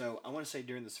 So, I want to say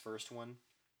during this first one,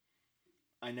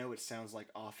 I know it sounds like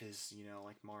off his,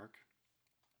 mark.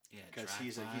 Yeah, because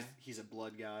he's a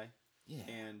blood guy. Yeah.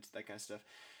 And that kind of stuff.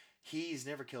 He's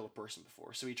never killed a person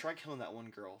before. So he tried killing that one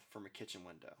girl from a kitchen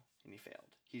window, and he failed.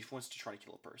 He wants to try to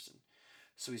kill a person.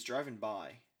 So he's driving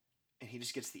by, and he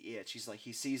just gets the itch.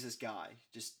 He sees this guy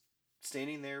just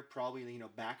standing there, probably,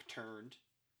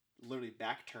 literally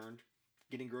back turned,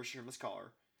 getting groceries from his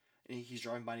car. And he's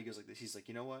driving by, and he goes like this. He's like,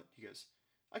 you know what? He goes,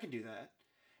 I can do that.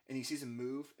 And he sees him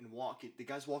move and walk. The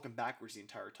guy's walking backwards the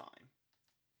entire time.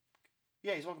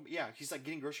 Yeah, he's walking. Yeah, he's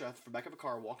getting groceries out the back of a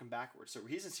car, walking backwards. So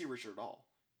he doesn't see Richard at all.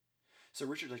 So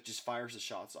Richard just fires the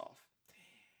shots off.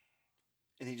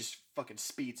 And he just fucking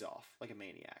speeds off like a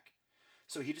maniac.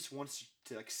 So he just wants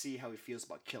to see how he feels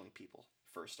about killing people,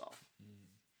 first off.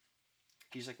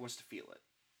 He just wants to feel it.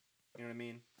 You know what I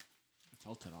mean? I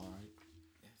felt it alright.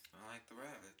 Yes, I like the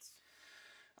rabbits.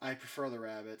 I prefer the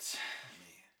rabbits. Man.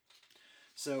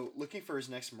 So, looking for his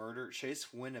next murder,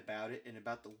 Chase went about it in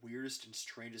about the weirdest and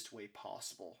strangest way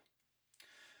possible.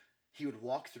 He would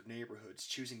walk through neighborhoods,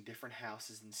 choosing different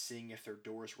houses and seeing if their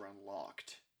doors were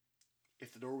unlocked.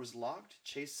 If the door was locked,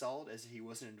 Chase saw it as he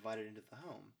wasn't invited into the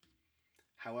home.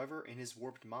 However, in his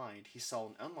warped mind, he saw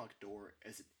an unlocked door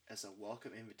as a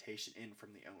welcome invitation in from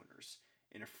the owners,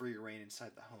 and a free reign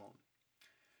inside the home.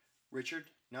 Richard,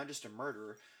 not just a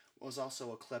murderer, was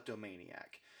also a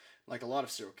kleptomaniac. Like a lot of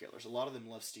serial killers, a lot of them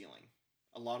love stealing.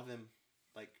 A lot of them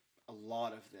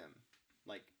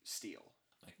steal.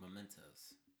 Like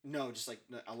mementos. No, just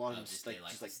a lot of them steal?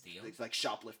 like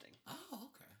shoplifting. Oh,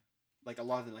 okay. Like a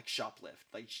lot of them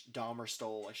shoplift. Like Dahmer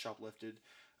stole, shoplifted.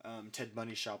 Ted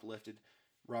Bundy shoplifted.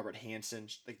 Robert Hansen,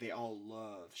 they all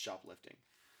love shoplifting.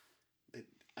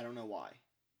 I don't know why,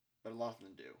 but a lot of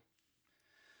them do.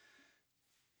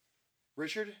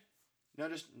 Richard,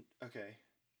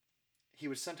 he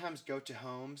would sometimes go to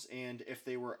homes, and if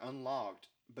they were unlocked,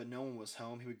 but no one was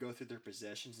home, he would go through their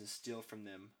possessions and steal from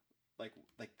them,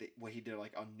 what he did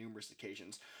on numerous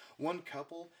occasions. One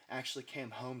couple actually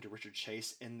came home to Richard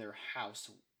Chase in their house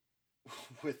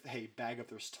with a bag of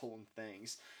their stolen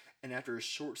things, and after a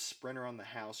short sprint around the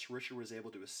house, Richard was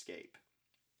able to escape.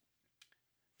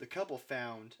 The couple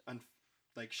found,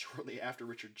 shortly after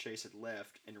Richard Chase had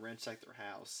left and ransacked their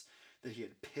house, that he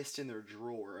had pissed in their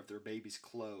drawer of their baby's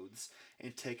clothes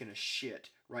and taken a shit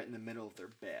right in the middle of their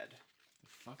bed. The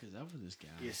fuck is up with this guy?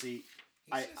 You see,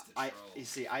 He's just a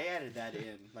troll. I added that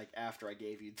in after I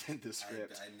gave you the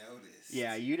script. I noticed.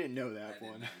 Yeah, you didn't know that I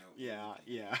one. did not know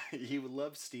Yeah. He would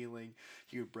love stealing.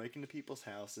 He would break into people's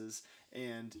houses,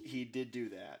 and he did do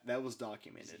that. That was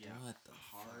documented. Yeah, What the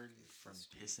hard fuck is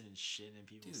from this pissing and shitting in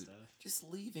people's Dude, stuff. just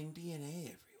leaving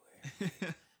DNA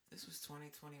everywhere. This was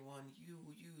 2021.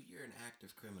 You're an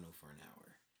active criminal for an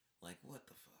hour. Like, what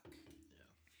the fuck?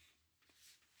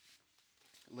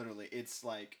 Yeah. Literally, it's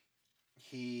like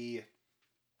he,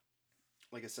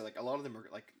 like I said, like a lot of them are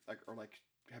like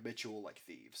habitual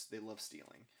thieves. They love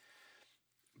stealing,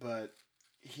 but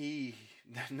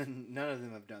none of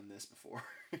them have done this before.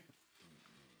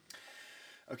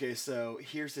 Okay, so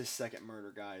here's his second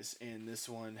murder, guys, and this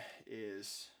one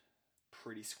is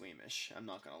pretty squeamish. I'm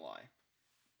not gonna lie.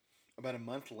 About a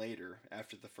month later,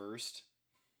 after the first,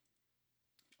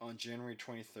 on January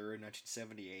 23rd,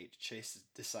 1978, Chase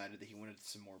decided that he wanted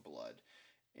some more blood,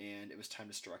 and it was time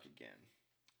to strike again.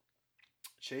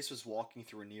 Chase was walking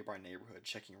through a nearby neighborhood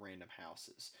checking random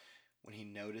houses when he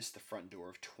noticed the front door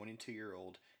of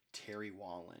 22-year-old Terry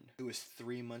Wallen, who was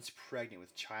 3 months pregnant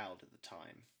with child at the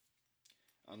time,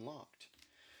 unlocked.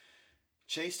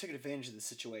 Chase took advantage of the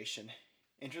situation,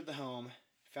 entered the home,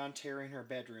 found Terry in her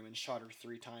bedroom, and shot her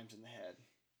 3 times in the head.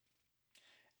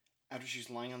 After she was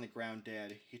lying on the ground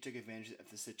dead, he took advantage of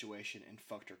the situation and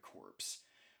fucked her corpse.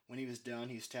 When he was done,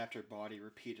 he stabbed her body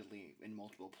repeatedly in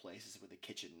multiple places with a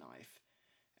kitchen knife.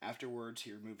 Afterwards,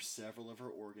 he removed several of her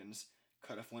organs,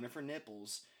 cut off one of her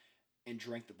nipples, and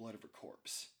drank the blood of her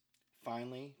corpse.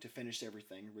 Finally, to finish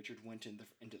everything, Richard went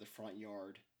into the front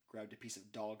yard, grabbed a piece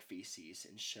of dog feces,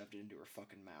 and shoved it into her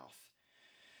fucking mouth.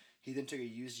 He then took a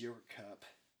used yogurt cup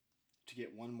to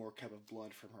get one more cup of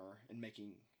blood from her, and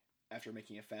after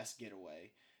making a fast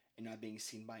getaway and not being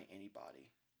seen by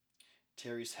anybody.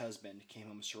 Terry's husband came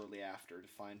home shortly after to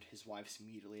find his wife's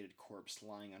mutilated corpse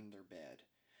lying under their bed.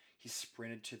 He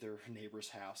sprinted to their neighbor's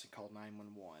house and called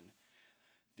 911.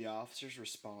 The officers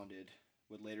responded,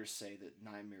 would later say that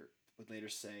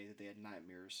they had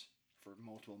nightmares for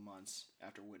multiple months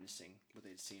after witnessing what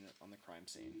they'd seen on the crime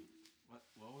scene.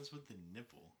 What was with the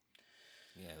nipple?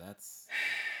 Yeah, that's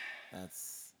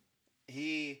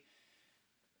he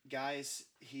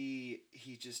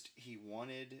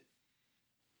wanted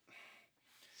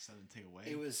Something to take away.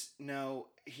 It was no,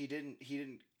 he didn't.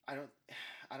 I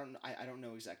don't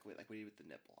know exactly what he did with the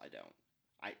nipple. I don't.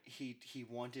 He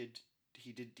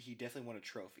definitely wanted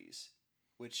trophies,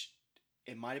 which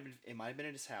it might have been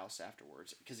at his house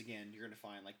afterwards. Because again, you're gonna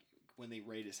find when they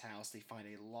raid his house, they find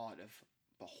a lot of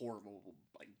horrible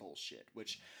bullshit.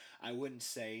 Which I wouldn't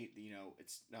say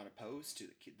it's not opposed to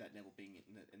that nipple being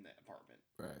in the apartment.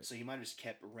 right. So he might have just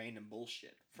kept random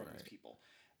bullshit from these Right. people.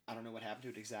 I don't know what happened to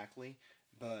it exactly,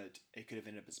 but it could have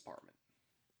ended up his apartment.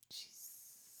 Jesus.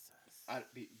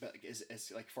 But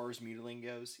as far as mutilating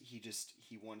goes,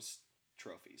 he wants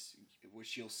trophies,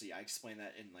 which you'll see. I explain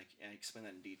that in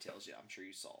details. Yeah, I'm sure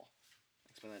you saw. I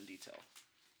explain that in detail.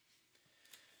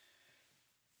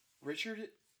 Richard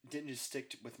didn't just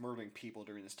stick with murdering people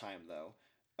during this time, though.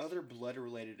 Other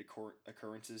blood-related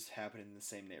occurrences happened in the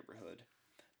same neighborhood.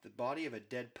 The body of a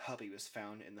dead puppy was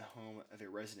found in the home of a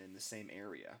resident in the same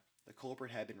area. The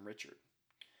culprit had been Richard.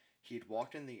 He had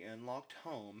walked in the unlocked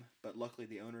home, but luckily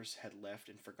the owners had left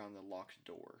and forgotten to lock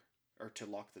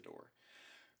the door.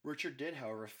 Richard did,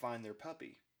 however, find their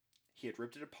puppy. He had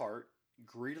ripped it apart,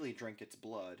 greedily drank its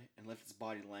blood, and left its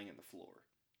body laying on the floor.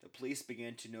 The police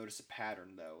began to notice a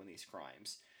pattern, though, in these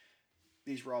crimes.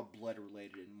 These were all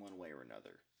blood-related in one way or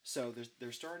another. So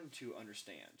they're starting to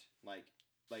understand.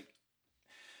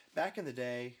 Back in the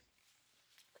day,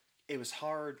 it was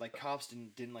hard. Cops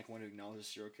didn't want to acknowledge a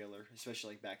serial killer,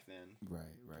 especially back then.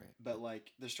 Right. But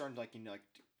they're starting to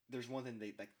there's one thing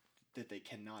that they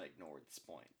cannot ignore at this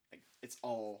point. It's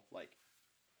all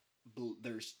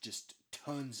there's just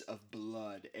tons of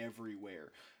blood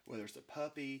everywhere. Whether it's a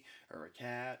puppy or a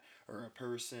cat or a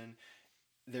person,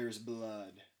 there's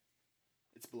blood.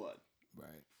 It's blood.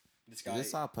 Right. This guy. Is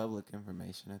this all public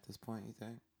information at this point, you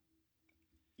think?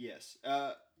 Yes.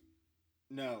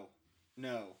 No.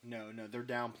 They're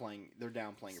downplaying it pretty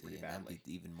See, and badly. that'd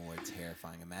be even more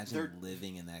terrifying. Imagine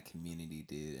living in that community,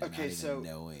 dude, and Okay, not so even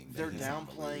knowing that they're he's on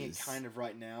the downplaying it loose. kind of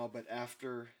right now, but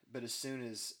as soon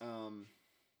as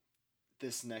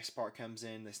this next part comes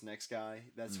in, this next guy,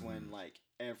 that's when like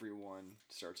everyone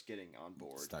starts getting on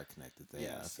board. Start connected there.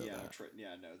 Yes, I feel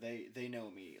yeah, that. no, they know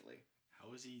immediately.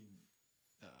 How is he?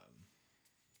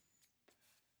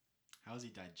 How is he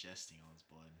digesting all his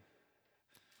blood?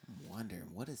 I'm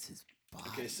wondering what is his body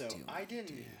Okay, so doing, I didn't.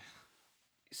 dude?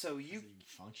 So How's he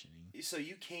functioning?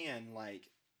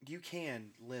 you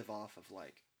can live off of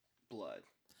like blood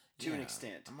to an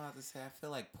extent. I'm about to say I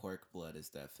feel like pork blood is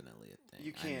definitely a thing.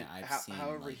 You can't. I've seen,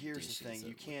 however, like, here's the dishes thing: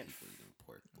 you of can't. people eating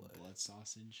pork blood. Blood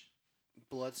sausage.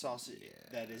 Blood sausage.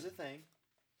 Yeah. That is a thing.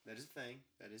 That is a thing.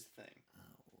 That is a thing.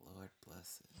 Oh, Lord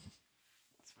bless it.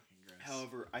 It's fucking gross.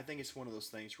 However, I think it's one of those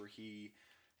things where he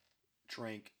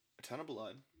drank a ton of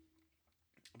blood,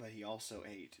 but he also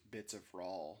ate bits of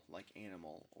raw, like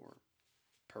animal or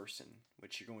person,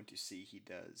 which you're going to see he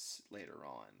does later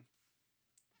on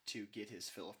to get his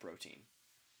fill of protein.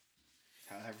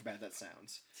 However bad that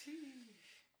sounds.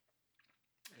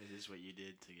 Is this what you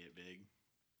did to get big?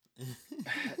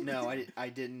 No, I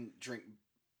didn't drink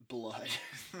blood.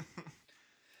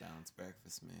 Balanced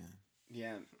breakfast, man.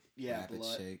 Yeah, Rabbit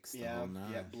blood shakes, the yeah, whole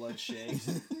nine. yeah, blood shakes,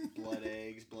 blood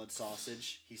eggs, blood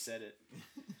sausage. He said it.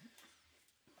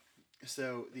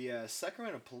 So the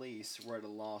Sacramento police were at a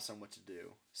loss on what to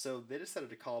do. So they decided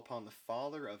to call upon the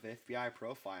father of FBI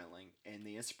profiling and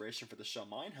the inspiration for the show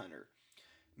Mindhunter,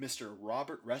 Mr.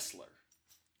 Robert Ressler.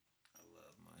 I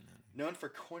love Mindhunter. Known for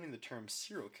coining the term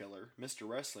serial killer, Mr.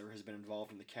 Ressler has been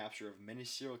involved in the capture of many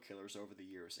serial killers over the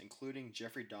years, including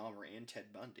Jeffrey Dahmer and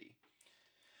Ted Bundy.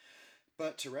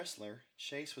 But to Ressler,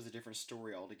 Chase was a different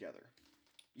story altogether.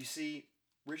 You see,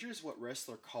 Richard is what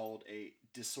Ressler called a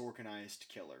disorganized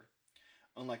killer.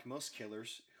 Unlike most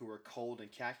killers, who are cold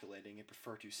and calculating and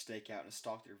prefer to stake out and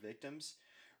stalk their victims,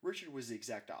 Richard was the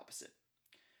exact opposite.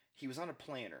 He was not a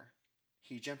planner.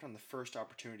 He jumped on the first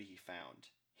opportunity he found,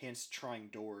 hence trying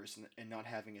doors and not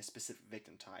having a specific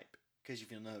victim type. Because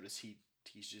if you'll notice,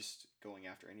 he's just going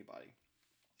after anybody.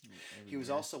 Everywhere. He was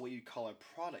also what you'd call a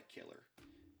product killer,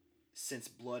 since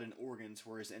blood and organs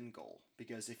were his end goal.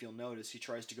 Because if you'll notice, he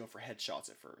tries to go for headshots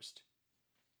at first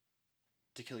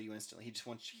to kill you instantly. He just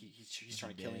wants he's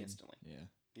trying to kill you instantly. Yeah.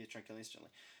 He's trying to kill you instantly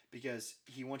because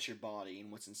he wants your body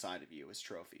and what's inside of you as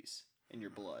trophies and your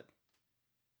blood.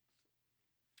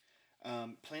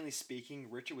 Plainly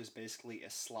speaking, Richard was basically a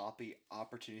sloppy,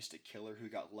 opportunistic killer who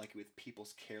got lucky with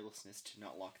people's carelessness to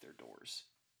not lock their doors.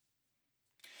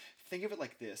 Think of it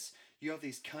like this: you have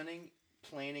these cunning,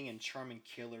 planning, and charming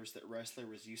killers that Ressler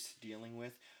was used to dealing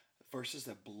with, versus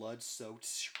a blood-soaked,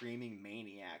 screaming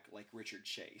maniac like Richard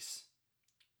Chase.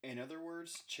 In other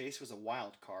words, Chase was a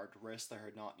wild card Ressler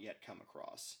had not yet come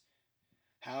across.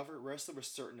 However, Ressler was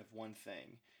certain of one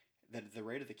thing: that at the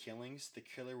rate of the killings, the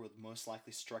killer would most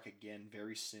likely strike again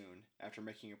very soon. After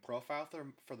making a profile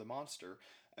for the monster,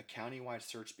 a county-wide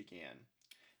search began.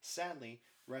 Sadly,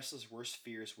 Ressler's worst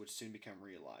fears would soon become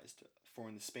realized, for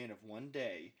in the span of one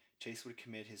day, Chase would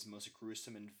commit his most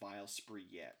gruesome and vile spree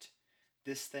yet.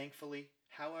 This, thankfully,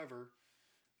 however,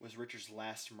 was Richard's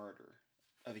last murder,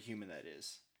 of a human that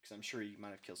is, because I'm sure he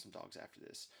might have killed some dogs after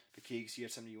this. But Keegs, you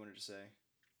had something you wanted to say?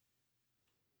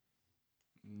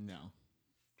 No.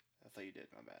 I thought you did,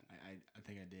 my bad. I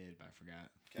think I did, but I forgot.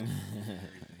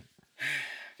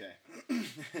 Okay.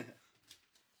 Okay.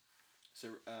 So,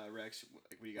 Rex,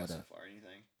 what do you got so far?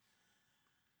 Anything?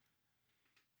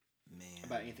 Man.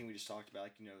 About anything we just talked about,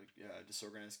 like,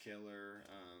 disorganized killer,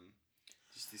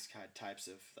 just these kind of types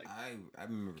of, like, I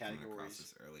remember categories. coming across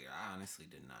this earlier. I honestly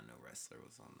did not know Ressler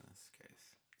was on this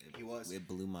case. He was. It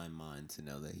blew my mind to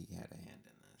know that he had a hand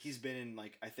in this. He's been in,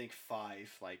 like, I think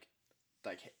 5, like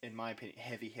in my opinion,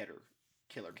 heavy hitter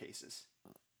killer cases,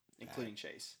 including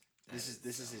Chase. This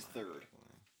is his third.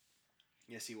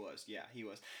 Yes, he was. Yeah, he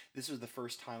was. This was the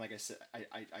first time, like I said, I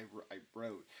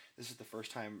wrote. This was the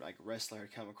first time like Ressler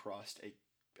had come across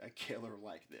a killer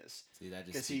like this. See, that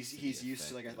just because he's used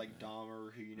to like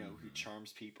Dahmer, who who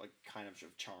charms people, like kind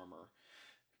of charmer,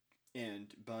 and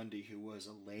Bundy, who was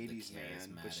a ladies'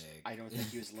 man, which I don't think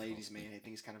he was a ladies' man. I think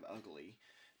he's kind of ugly.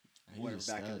 Whatever,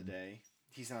 back in the day.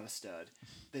 He's not a stud.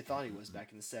 They thought he was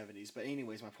back in the 70s. But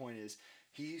anyways, my point is,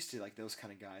 he used to like those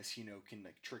kind of guys, can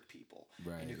like trick people.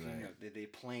 Right, right. They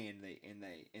plan, they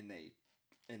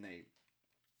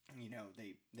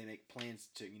make plans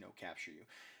to capture you.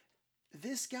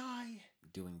 This guy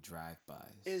doing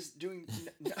drive-bys is doing.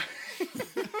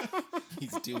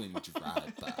 He's doing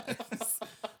drive-bys.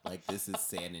 Like this is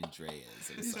San Andreas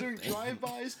or He's something. doing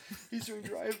drive-bys. He's doing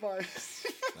drive-bys.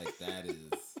 Like that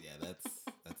is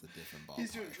that's a different ballpark.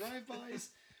 He's doing drive-bys,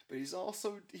 but he's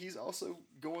also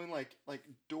going like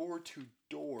door to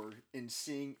door and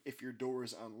seeing if your door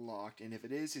is unlocked. And if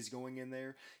it is, he's going in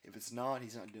there. If it's not,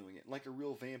 he's not doing it. Like a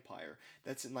real vampire.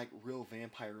 That's in like real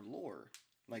vampire lore.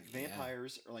 Like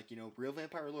vampires, or like real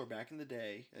vampire lore. Back in the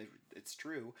day, it's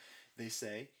true. They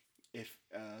say if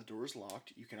a door is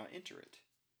locked, you cannot enter it.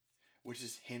 Which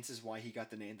is hence is why he got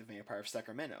the name the Vampire of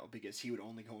Sacramento, because he would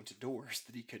only go into doors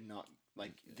that he could not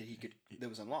that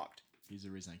was unlocked. He's the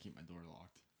reason I keep my door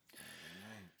locked.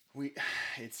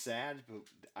 It's sad, but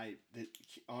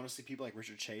honestly, people like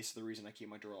Richard Chase are the reason I keep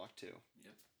my door locked too.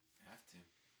 Yep, have to.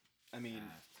 I mean,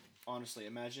 honestly,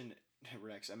 imagine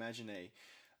Rex. Imagine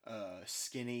a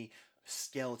skinny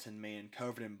skeleton man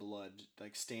covered in blood,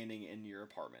 like standing in your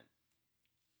apartment.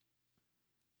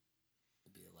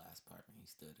 It'd be the last apartment he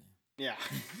stood in. Yeah.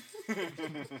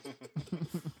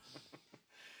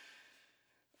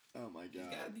 Oh my god.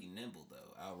 You gotta be nimble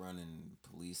though, outrunning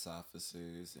police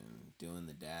officers and doing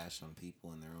the dash on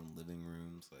people in their own living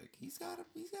rooms. Like he's gotta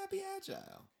be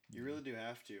agile. You really do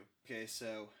have to. Okay,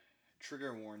 so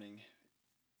trigger warning,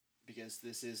 because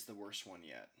this is the worst one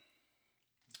yet.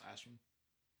 Last one?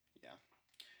 Yeah.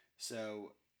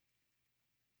 So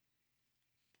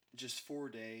just 4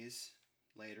 days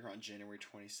later, on January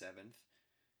 27th,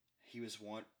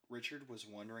 Richard was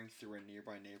wandering through a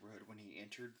nearby neighborhood when he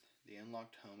entered the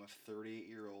unlocked home of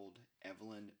 38-year-old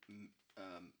Evelyn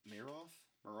Miroth.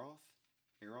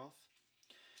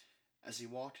 As he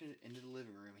walked into the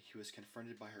living room, he was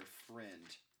confronted by her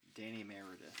friend, Danny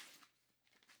Meredith.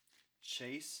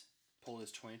 Chase pulled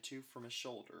his .22 from his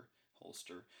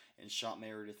holster and shot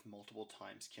Meredith multiple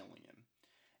times, killing him.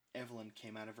 Evelyn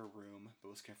came out of her room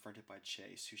but was confronted by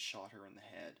Chase, who shot her in the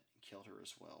head and killed her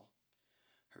as well.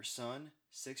 Her son,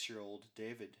 6-year-old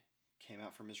David, came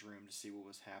out from his room to see what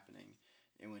was happening,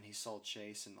 and when he saw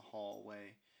Chase in the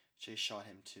hallway, Chase shot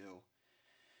him too.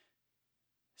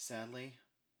 Sadly,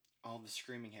 all the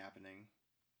screaming happening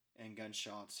and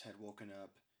gunshots had woken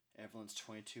up Evelyn's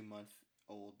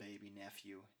 22-month-old baby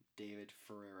nephew, David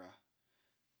Ferreira,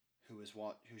 who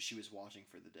she was watching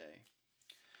for the day.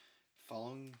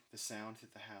 Following the sound through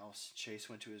the house, Chase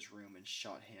went to his room and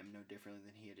shot him no differently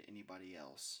than he had anybody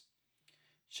else.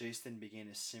 Chase then began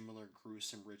a similar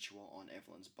gruesome ritual on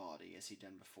Evelyn's body as he'd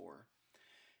done before.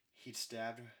 He'd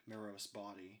stabbed Miro's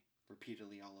body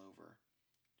repeatedly all over,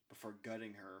 before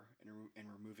gutting her and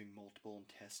removing multiple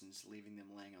intestines, leaving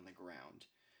them laying on the ground.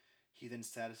 He then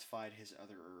satisfied his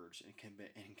other urge and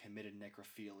committed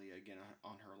necrophilia again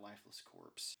on her lifeless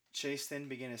corpse. Chase then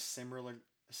began a similar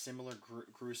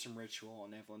gruesome ritual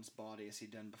on Evelyn's body as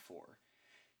he'd done before.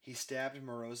 He stabbed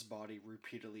Miro's body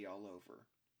repeatedly all over,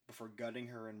 before gutting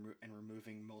her and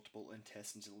removing multiple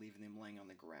intestines and leaving them laying on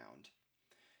the ground.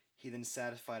 He then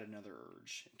satisfied another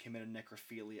urge and committed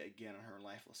necrophilia again on her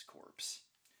lifeless corpse.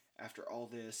 After all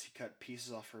this, he cut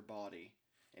pieces off her body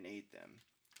and ate them.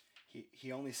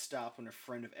 He only stopped when a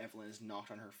friend of Evelyn's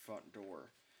knocked on her front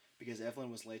door, because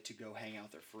Evelyn was late to go hang out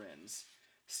with her friends.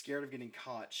 Scared of getting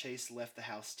caught, Chase left the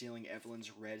house, stealing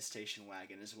Evelyn's red station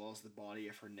wagon as well as the body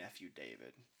of her nephew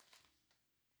David.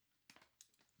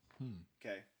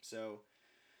 Okay, so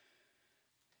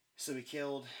he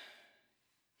killed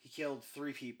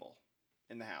 3 people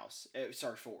in the house.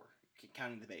 4,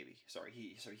 counting the baby.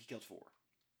 He killed 4.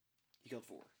 He killed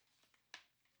 4.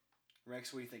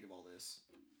 Rex, what do you think of all this?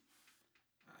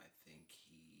 I think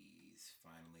he's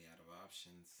finally out of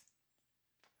options.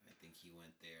 I think he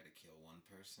went there to kill one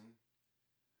person,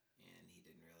 and he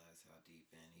didn't realize how deep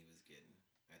in he was getting.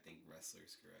 I think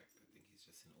Wrestler's correct. I think he's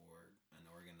just an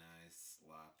unorganized,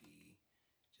 sloppy,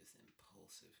 just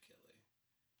impulsive killer.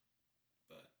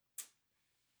 But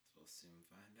we'll soon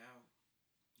find out.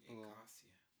 It costs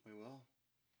you. We will.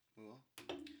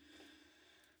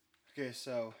 Okay,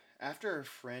 so after her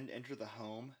friend entered the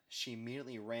home, she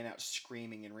immediately ran out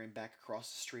screaming and ran back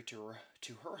across the street to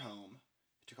her home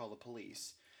to call the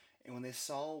police. And when they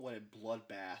saw what was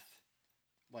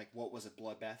a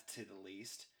bloodbath to the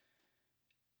least,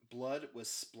 blood was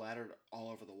splattered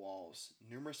all over the walls,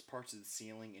 numerous parts of the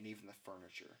ceiling, and even the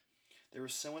furniture. There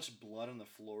was so much blood on the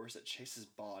floors that Chase's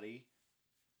body,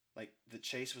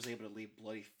 Chase was able to leave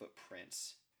bloody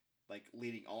footprints,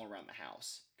 leading all around the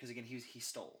house. Because again, he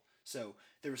stole. So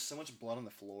there was so much blood on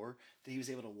the floor that he was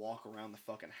able to walk around the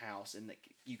fucking house, and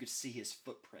you could see his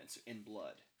footprints in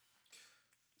blood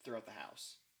throughout the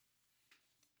house.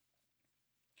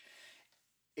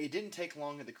 It didn't take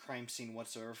long at the crime scene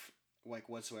whatsoever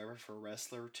for a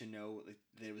wrestler to know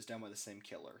that it was done by the same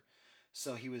killer.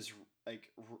 So he was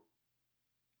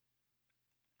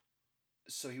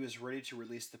ready to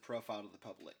release the profile to the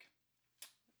public.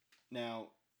 Now,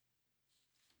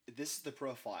 this is the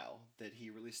profile that he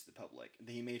released to the public,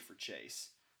 that he made for Chase.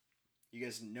 You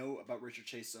guys know about Richard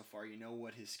Chase so far. You know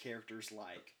what his character's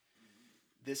like.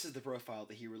 This is the profile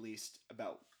that he released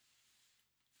about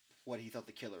what he thought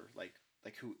the killer,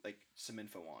 some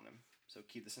info on him. So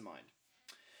keep this in mind.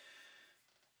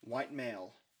 White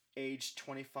male, aged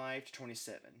 25 to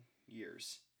 27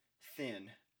 years.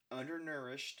 Thin,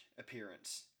 undernourished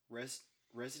appearance.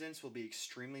 Residence will be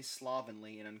extremely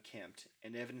slovenly and unkempt,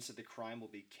 and evidence of the crime will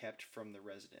be kept from the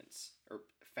residence, or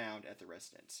found at the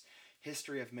residence.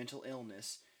 History of mental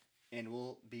illness, and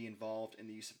will be involved in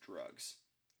the use of drugs.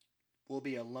 Will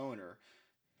be a loner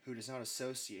who does not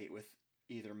associate with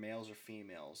either males or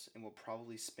females, and will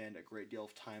probably spend a great deal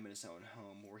of time in his own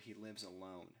home where he lives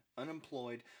alone.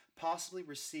 Unemployed, possibly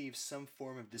receives some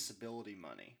form of disability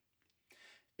money.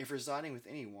 If residing with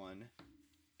anyone,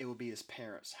 it will be his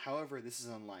parents. However, this is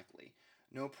unlikely.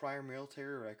 No prior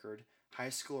military record, high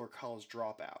school or college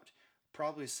dropout.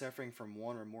 Probably suffering from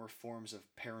one or more forms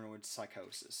of paranoid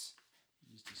psychosis.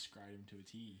 You just described him to a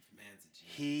T. Man's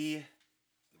a genius.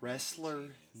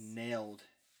 Wrestler nailed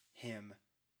him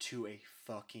to a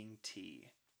fucking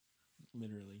T.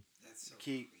 Literally. That's so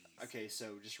crazy. Okay,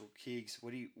 so just Keegs,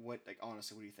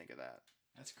 honestly, what do you think of that?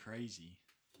 That's crazy.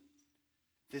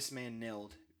 This man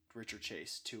nailed Richard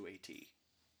Chase to a T.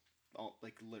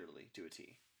 Literally to a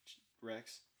T.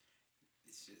 Rex?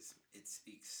 It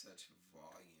speaks such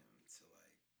volume to,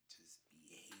 just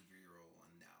behavioral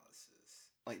analysis.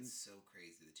 It's so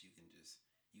crazy that you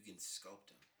can sculpt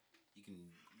them. You can,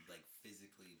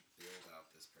 physically build out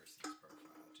this person's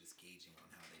profile, just gauging on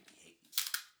how they behave.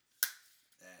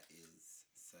 That is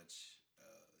such a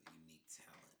unique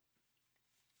talent.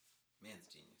 Man's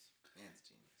genius.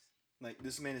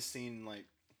 This man is seen,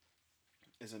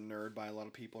 as a nerd by a lot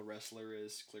of people. Wrestler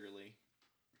is, clearly.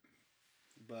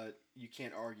 But you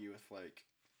can't argue with,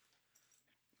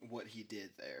 what he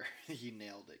did there. He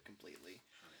nailed it completely.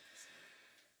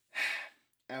 100%.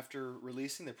 After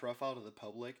releasing the profile to the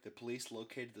public, the police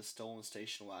located the stolen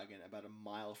station wagon about a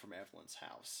mile from Evelyn's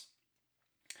house.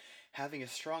 Having a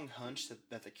strong hunch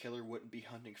that the killer wouldn't be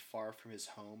hunting far from his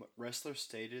home, Wrestler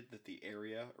stated that the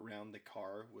area around the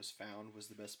car was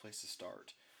the best place to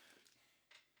start.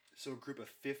 So a group of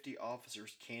 50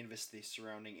 officers canvassed the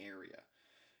surrounding area,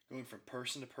 going from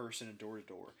person to person and door to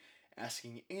door,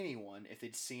 asking anyone if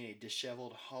they'd seen a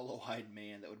disheveled, hollow-eyed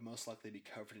man that would most likely be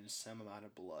covered in some amount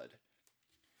of blood.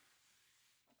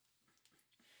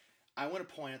 I want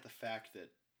to point out the fact that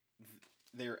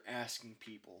they're asking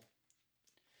people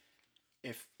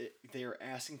if they're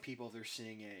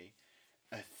seeing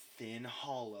a thin,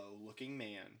 hollow-looking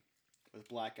man with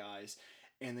black eyes,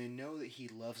 and they know that he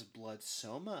loves blood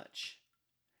so much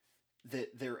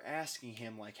that they're asking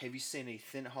him, have you seen a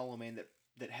thin, hollow man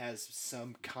that has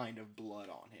some kind of blood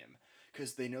on him?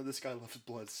 Because they know this guy loves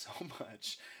blood so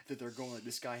much that they're going,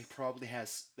 this guy probably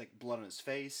has, blood on his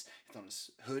face, it's on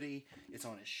his hoodie, it's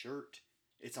on his shirt,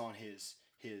 it's on his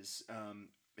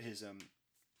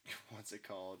what's it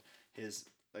called? His,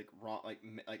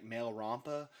 male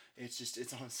rompa.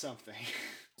 It's on something.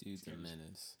 Dude's a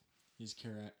menace. He just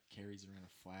carries around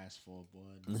a flask full of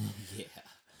blood. Yeah.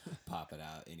 Pop it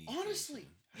out any Honestly,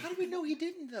 how do we know he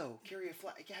didn't, though?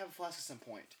 Have a flask at some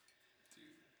point. Dude.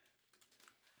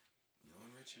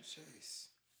 Knowing Richard Chase.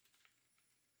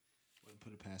 Wouldn't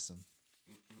put it past him.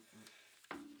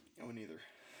 No one either.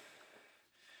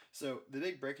 So, the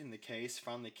big break in the case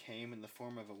finally came in the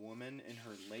form of a woman in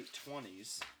her late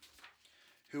 20s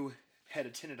who had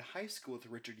attended high school with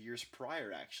Richard years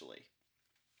prior, actually.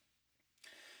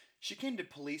 She came to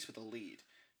police with a lead.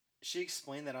 She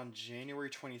explained that on January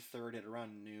 23rd at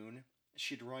around noon,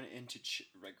 she'd run into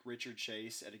Richard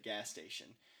Chase at a gas station.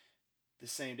 The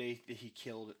same day that he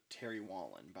killed Terry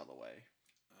Wallen, by the way.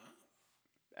 Oh.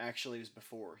 Actually, it was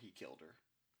before he killed her.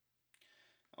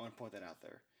 I want to point that out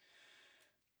there.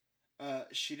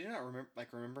 She did not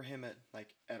remember him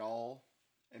at all,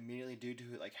 immediately due to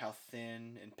how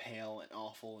thin and pale and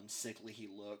awful and sickly he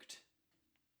looked.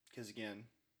 Because again,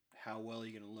 how well are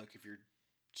you going to look if you're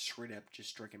straight up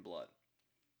just drinking blood?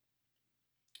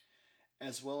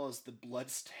 As well as the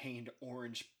blood-stained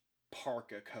orange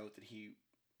parka coat that he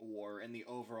wore and the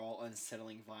overall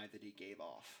unsettling vibe that he gave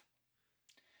off.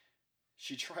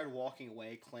 She tried walking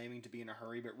away, claiming to be in a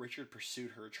hurry, but Richard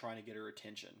pursued her, trying to get her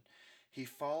attention. He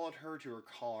followed her to her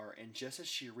car, and just as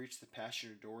she reached the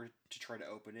passenger door to try to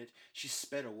open it, she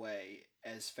sped away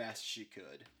as fast as she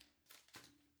could.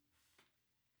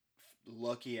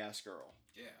 Lucky-ass girl.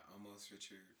 Yeah, almost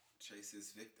Richard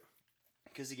Chase's victim.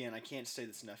 Because again, I can't say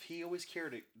this enough. He always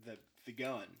carried the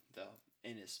gun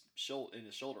in his shoulder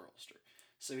holster,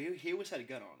 so he always had a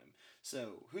gun on him.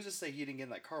 So who's to say he didn't get in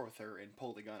that car with her and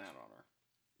pull the gun out on her?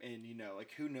 And,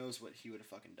 like, who knows what he would have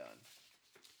fucking done.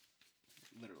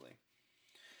 Literally.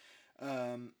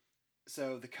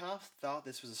 So the cops thought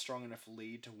this was a strong enough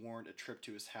lead to warrant a trip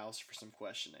to his house for some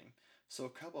questioning. So a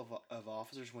couple of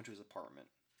officers went to his apartment.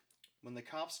 When the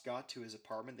cops got to his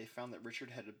apartment, they found that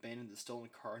Richard had abandoned the stolen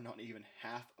car not even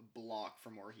half a block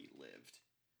from where he lived.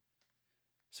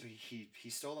 So he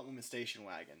stole that woman's station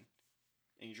wagon,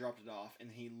 and he dropped it off, and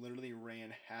he literally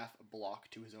ran half a block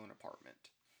to his own apartment.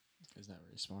 He's not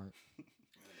very smart.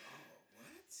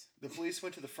 The police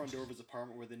went to the front door of his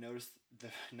apartment where they noticed the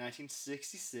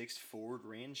 1966 Ford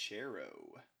Ranchero.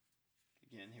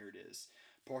 Again, here it is.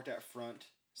 Parked out front,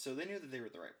 so they knew that they were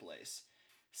at the right place,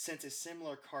 since a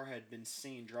similar car had been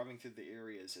seen driving through the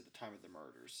areas at the time of the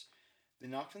murders. They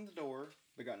knocked on the door,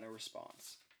 but got no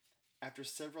response. After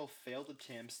several failed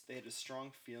attempts, they had a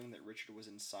strong feeling that Richard was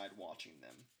inside watching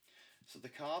them. So the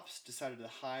cops decided to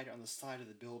hide on the side of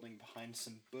the building behind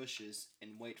some bushes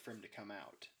and wait for him to come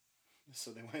out.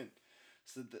 So they went.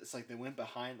 So it's like they went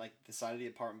behind like the side of the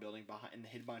apartment building behind and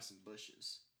hid behind some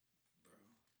bushes. Bro.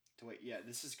 To wait, yeah,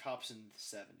 this is cops in the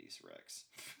 70s, Rex.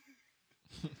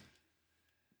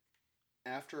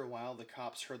 After a while, the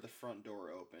cops heard the front door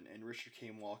open, and Richard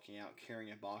came walking out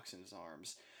carrying a box in his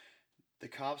arms. The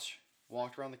cops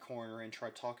walked around the corner and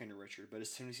tried talking to Richard, but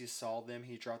as soon as he saw them,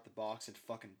 he dropped the box and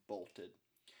fucking bolted.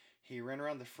 He ran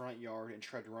around the front yard and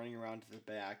tried running around to the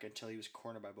back until he was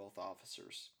cornered by both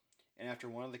officers. And after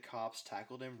one of the cops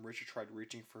tackled him, Richard tried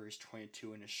reaching for his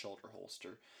 .22 in his shoulder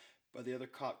holster, but the other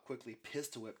cop quickly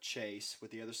pistol-whipped Chase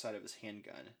with the other side of his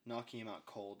handgun, knocking him out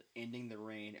cold, ending the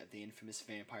reign of the infamous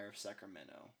Vampire of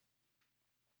Sacramento.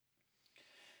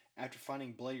 After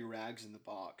finding bloody rags in the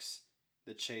box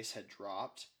that Chase had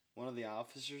dropped, one of the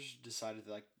officers decided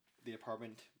that the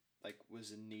apartment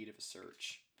was in need of a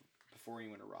search before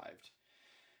anyone arrived.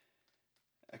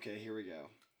 Okay, here we go.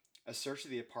 A search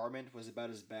of the apartment was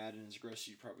about as bad and as gross as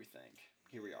you probably think.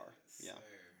 Here we are. Yeah.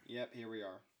 Yep, here we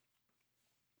are.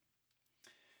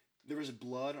 There was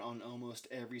blood on almost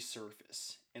every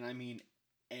surface, and I mean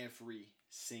every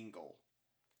single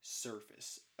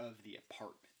surface of the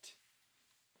apartment.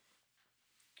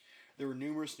 There were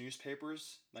numerous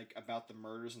newspapers about the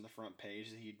murders on the front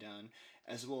page that he'd done,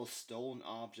 as well as stolen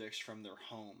objects from their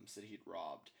homes that he'd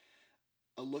robbed.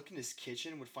 A look in his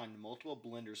kitchen would find multiple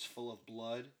blenders full of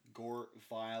blood, gore,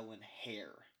 vial, and hair.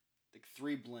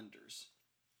 3 blenders.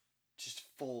 Just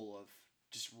full of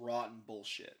just rotten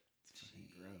bullshit. It's fucking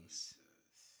gross.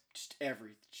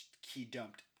 He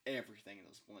dumped everything in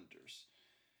those blenders.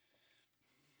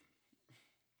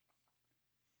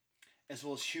 As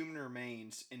well as human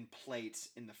remains in plates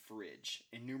in the fridge,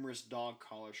 and numerous dog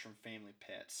collars from family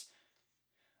pets.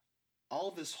 All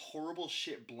of this horrible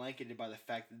shit blanketed by the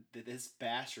fact that this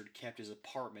bastard kept his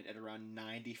apartment at around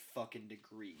 90 fucking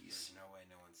degrees. There's no way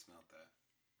no one smelled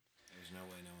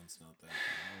that.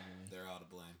 They're all to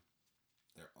blame.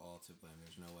 They're all to blame.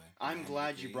 There's no way. I'm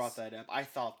glad you brought that up. I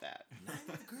thought that.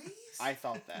 90 degrees? I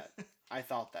thought that. I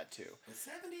thought that too. With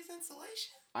 70s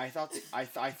insulation? I thought that. I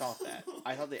thought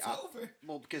they. It's over.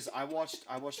 Well, because I watched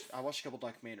a couple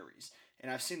documentaries, and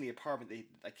I've seen the apartment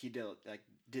he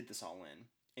did this all in,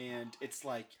 and it's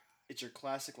your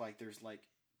classic there's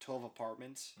 12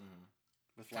 apartments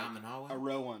with common hallway? a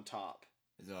row on top.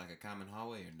 Is it like a common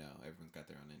hallway or no? Everyone's got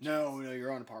their own entrance. No,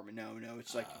 your own apartment. No,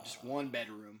 it's just one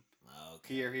bedroom.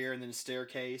 Okay. Here, and then a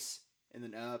staircase, and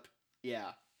then up.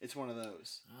 Yeah, it's one of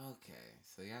those. Okay,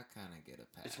 so y'all kind of get a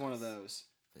pass. It's one of those.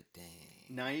 But dang.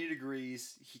 90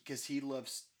 degrees, because he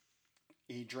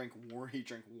drank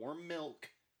warm milk.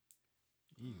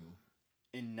 Ew.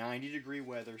 In 90-degree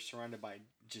weather, surrounded by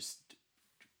just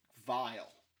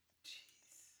vile.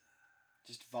 Jeez.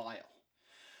 Just vile.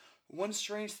 One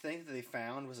strange thing that they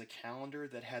found was a calendar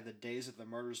that had the days of the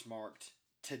murders marked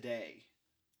today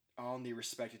on the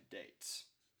respective dates.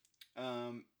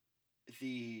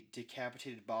 The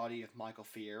decapitated body of Michael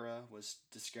Fiera was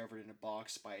discovered in a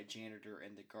box by a janitor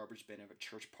in the garbage bin of a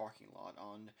church parking lot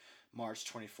on March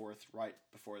 24th, right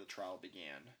before the trial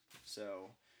began. So,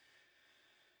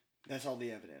 that's all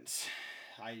the evidence.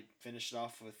 I finished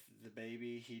off with the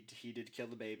baby. He did kill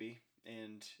the baby,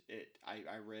 and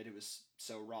I read it was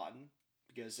so rotten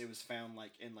because it was found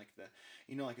in the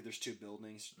there's 2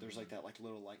 buildings. There's that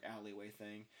little alleyway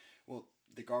thing. Well,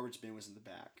 the garbage bin was in the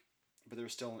back. But there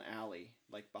was still an alley,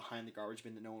 behind the garbage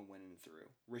bin that no one went in through.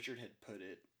 Richard had put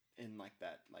it in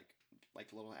that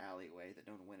little alleyway that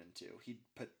no one went into. He'd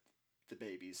put the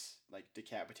baby's,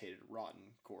 decapitated, rotten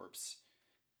corpse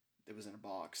that was in a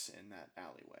box in that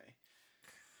alleyway.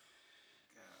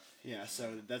 God. Yeah,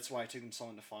 so that's why it took him so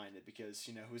long to find it, because,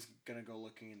 who's gonna go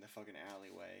looking in the fucking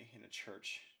alleyway in a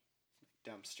church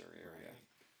dumpster area?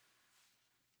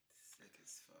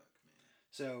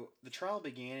 So the trial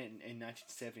began in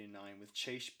 1979 with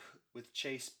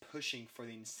Chase pushing for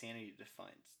the insanity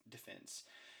defense,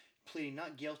 pleading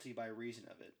not guilty by reason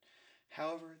of it.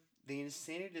 However, the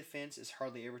insanity defense is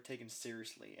hardly ever taken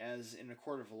seriously, as in a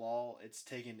court of law, it's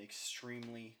taken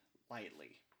extremely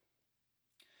lightly.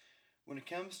 When it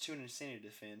comes to an insanity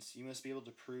defense, you must be able to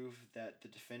prove that the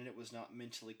defendant was not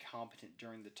mentally competent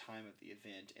during the time of the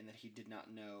event, and that he did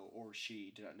not know, or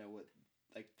she did not know, what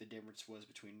the difference was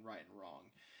between right and wrong.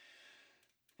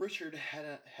 Richard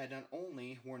had not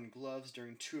only worn gloves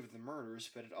during 2 of the murders,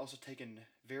 but had also taken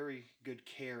very good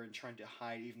care in trying to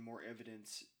hide even more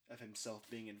evidence of himself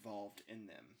being involved in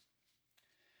them.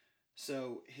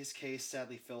 So his case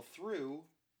sadly fell through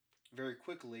very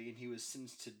quickly, and he was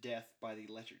sentenced to death by the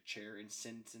electric chair and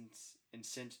sent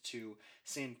to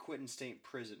San Quentin State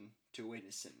Prison to await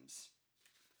his sentence.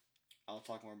 I'll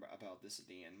talk more about this at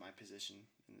the end, my position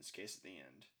in this case at the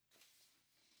end.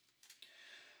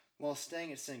 While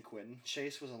staying at San Quentin,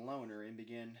 Chase was a loner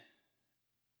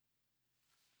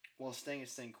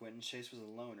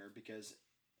because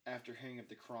after hearing of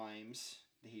the crimes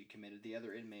that he'd committed, the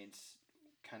other inmates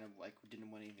kind of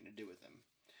didn't want anything to do with him.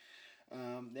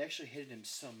 They actually hated him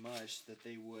so much that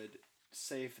they would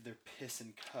save their piss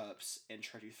in cups and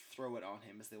try to throw it on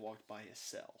him as they walked by his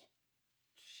cell.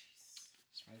 Jeez.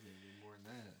 Surprised they didn't do more than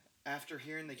that. After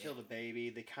hearing they killed a baby,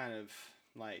 they kind of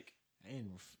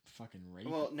And fucking rape.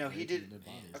 Well, no, he did.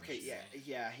 Okay,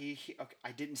 He okay,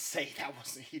 I didn't say that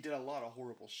wasn't. He did a lot of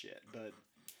horrible shit, but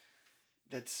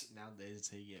that's nowadays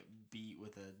they get beat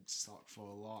with a sock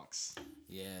full of locks.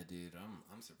 Yeah, dude,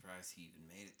 I'm surprised he even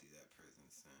made it through that prison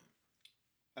stint.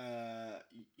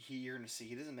 You're gonna see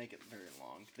he doesn't make it very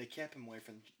long. They kept him away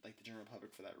from the general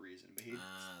public for that reason, but he.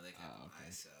 They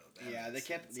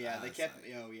kept him ISO.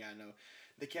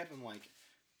 They kept him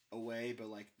away, but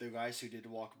the guys who did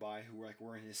walk by who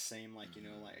were in his same I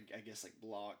guess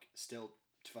block still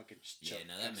fucking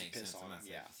that makes sense. on him.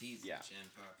 He's yeah.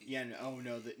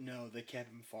 They kept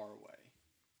him far away.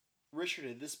 Richard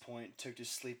at this point took to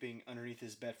sleeping underneath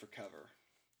his bed for cover.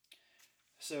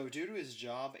 So due to his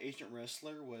job, Agent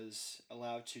Wrestler was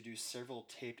allowed to do several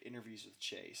taped interviews with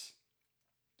Chase.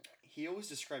 He always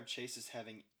described Chase as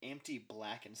having empty,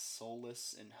 black, and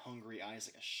soulless and hungry eyes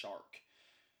like a shark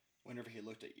whenever he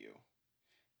looked at you.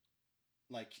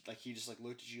 He just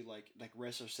looked at you like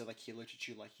Wrestler said he looked at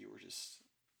you like you were just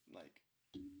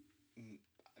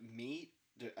meat,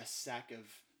 a sack of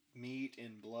meat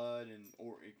and blood,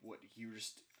 or what you were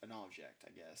just an object, I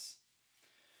guess.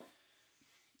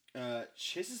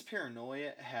 Chase's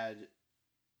paranoia had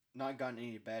not gotten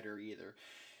any better either.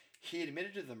 He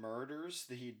admitted to the murders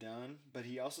that he'd done, but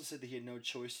he also said that he had no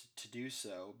choice to do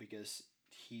so because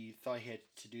he thought he had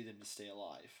to do them to stay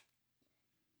alive.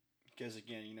 Because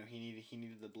again, he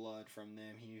needed the blood from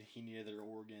them. He needed their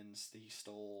organs that he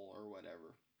stole or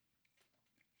whatever.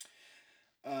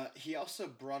 He also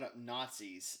brought up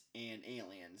Nazis and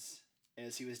aliens,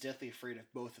 as he was deathly afraid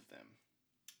of both of them.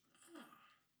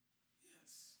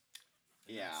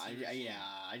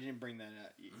 I didn't bring that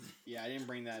up. I didn't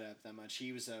bring that up that much.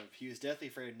 He was deathly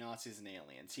afraid of Nazis and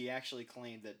aliens. He actually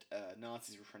claimed that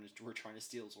Nazis were trying to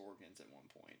steal his organs at one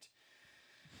point.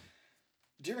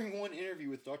 During one interview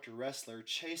with Dr. Wrestler,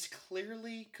 Chase,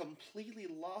 clearly completely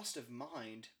lost of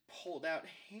mind, pulled out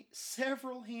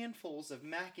several handfuls of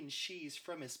mac and cheese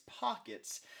from his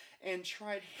pockets and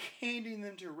tried handing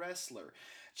them to Wrestler.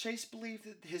 Chase believed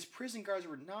that his prison guards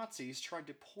were Nazis trying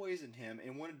to poison him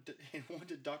and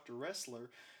wanted Dr. Wrestler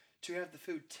to have the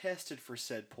food tested for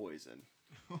said poison.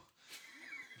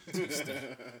 Two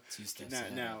steps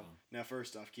ahead now,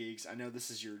 first off, Geeks, I know this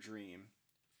is your dream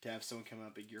to have someone come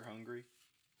up and you're hungry.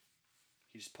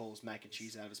 He just pulls mac and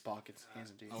cheese out of his pockets, hands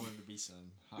them to you. I want there to be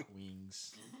some hot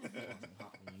wings.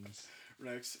 Hot wings.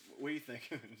 Rex, what do you think?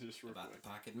 Just real about quick. The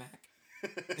pocket mac?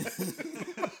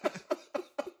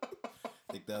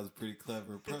 I think that was a pretty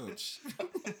clever approach.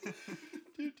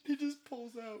 Dude, he just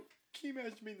pulls out. Can you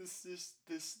imagine being this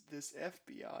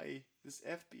FBI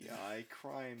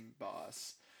crime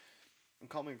boss? I'm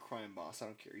calling him a crime boss. I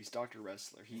don't care. He's Dr.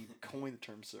 Wrestler. He coined the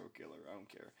term serial killer. I don't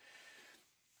care.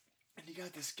 And you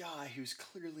got this guy who's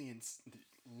clearly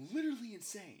literally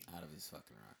insane. Out of his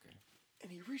fucking rocker. And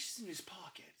he reaches in his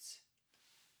pockets.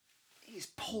 He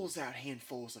just pulls out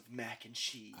handfuls of mac and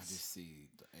cheese. I just see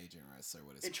the Agent Wrestler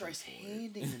with his and tries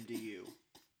handing them to you.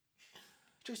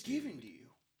 Just giving to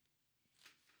you.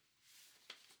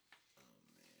 Oh,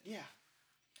 man. Yeah.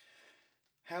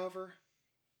 However,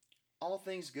 all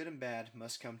things good and bad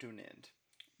must come to an end.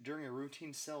 During a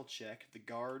routine cell check, the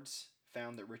guards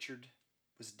found that Richard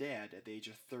was dead at the age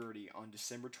of 30 on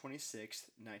December 26,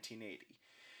 1980.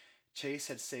 Chase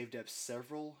had saved up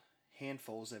several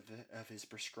handfuls of his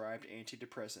prescribed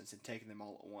antidepressants and taken them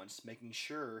all at once, making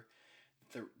sure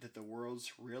that the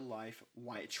world's real life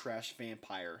white trash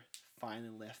vampire finally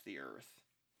left the earth.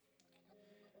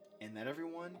 And that,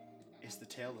 everyone, is the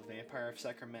tale of the Vampire of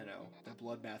Sacramento, the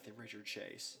bloodbath of Richard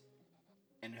Chase.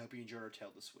 And I hope you enjoyed our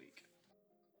tale this week.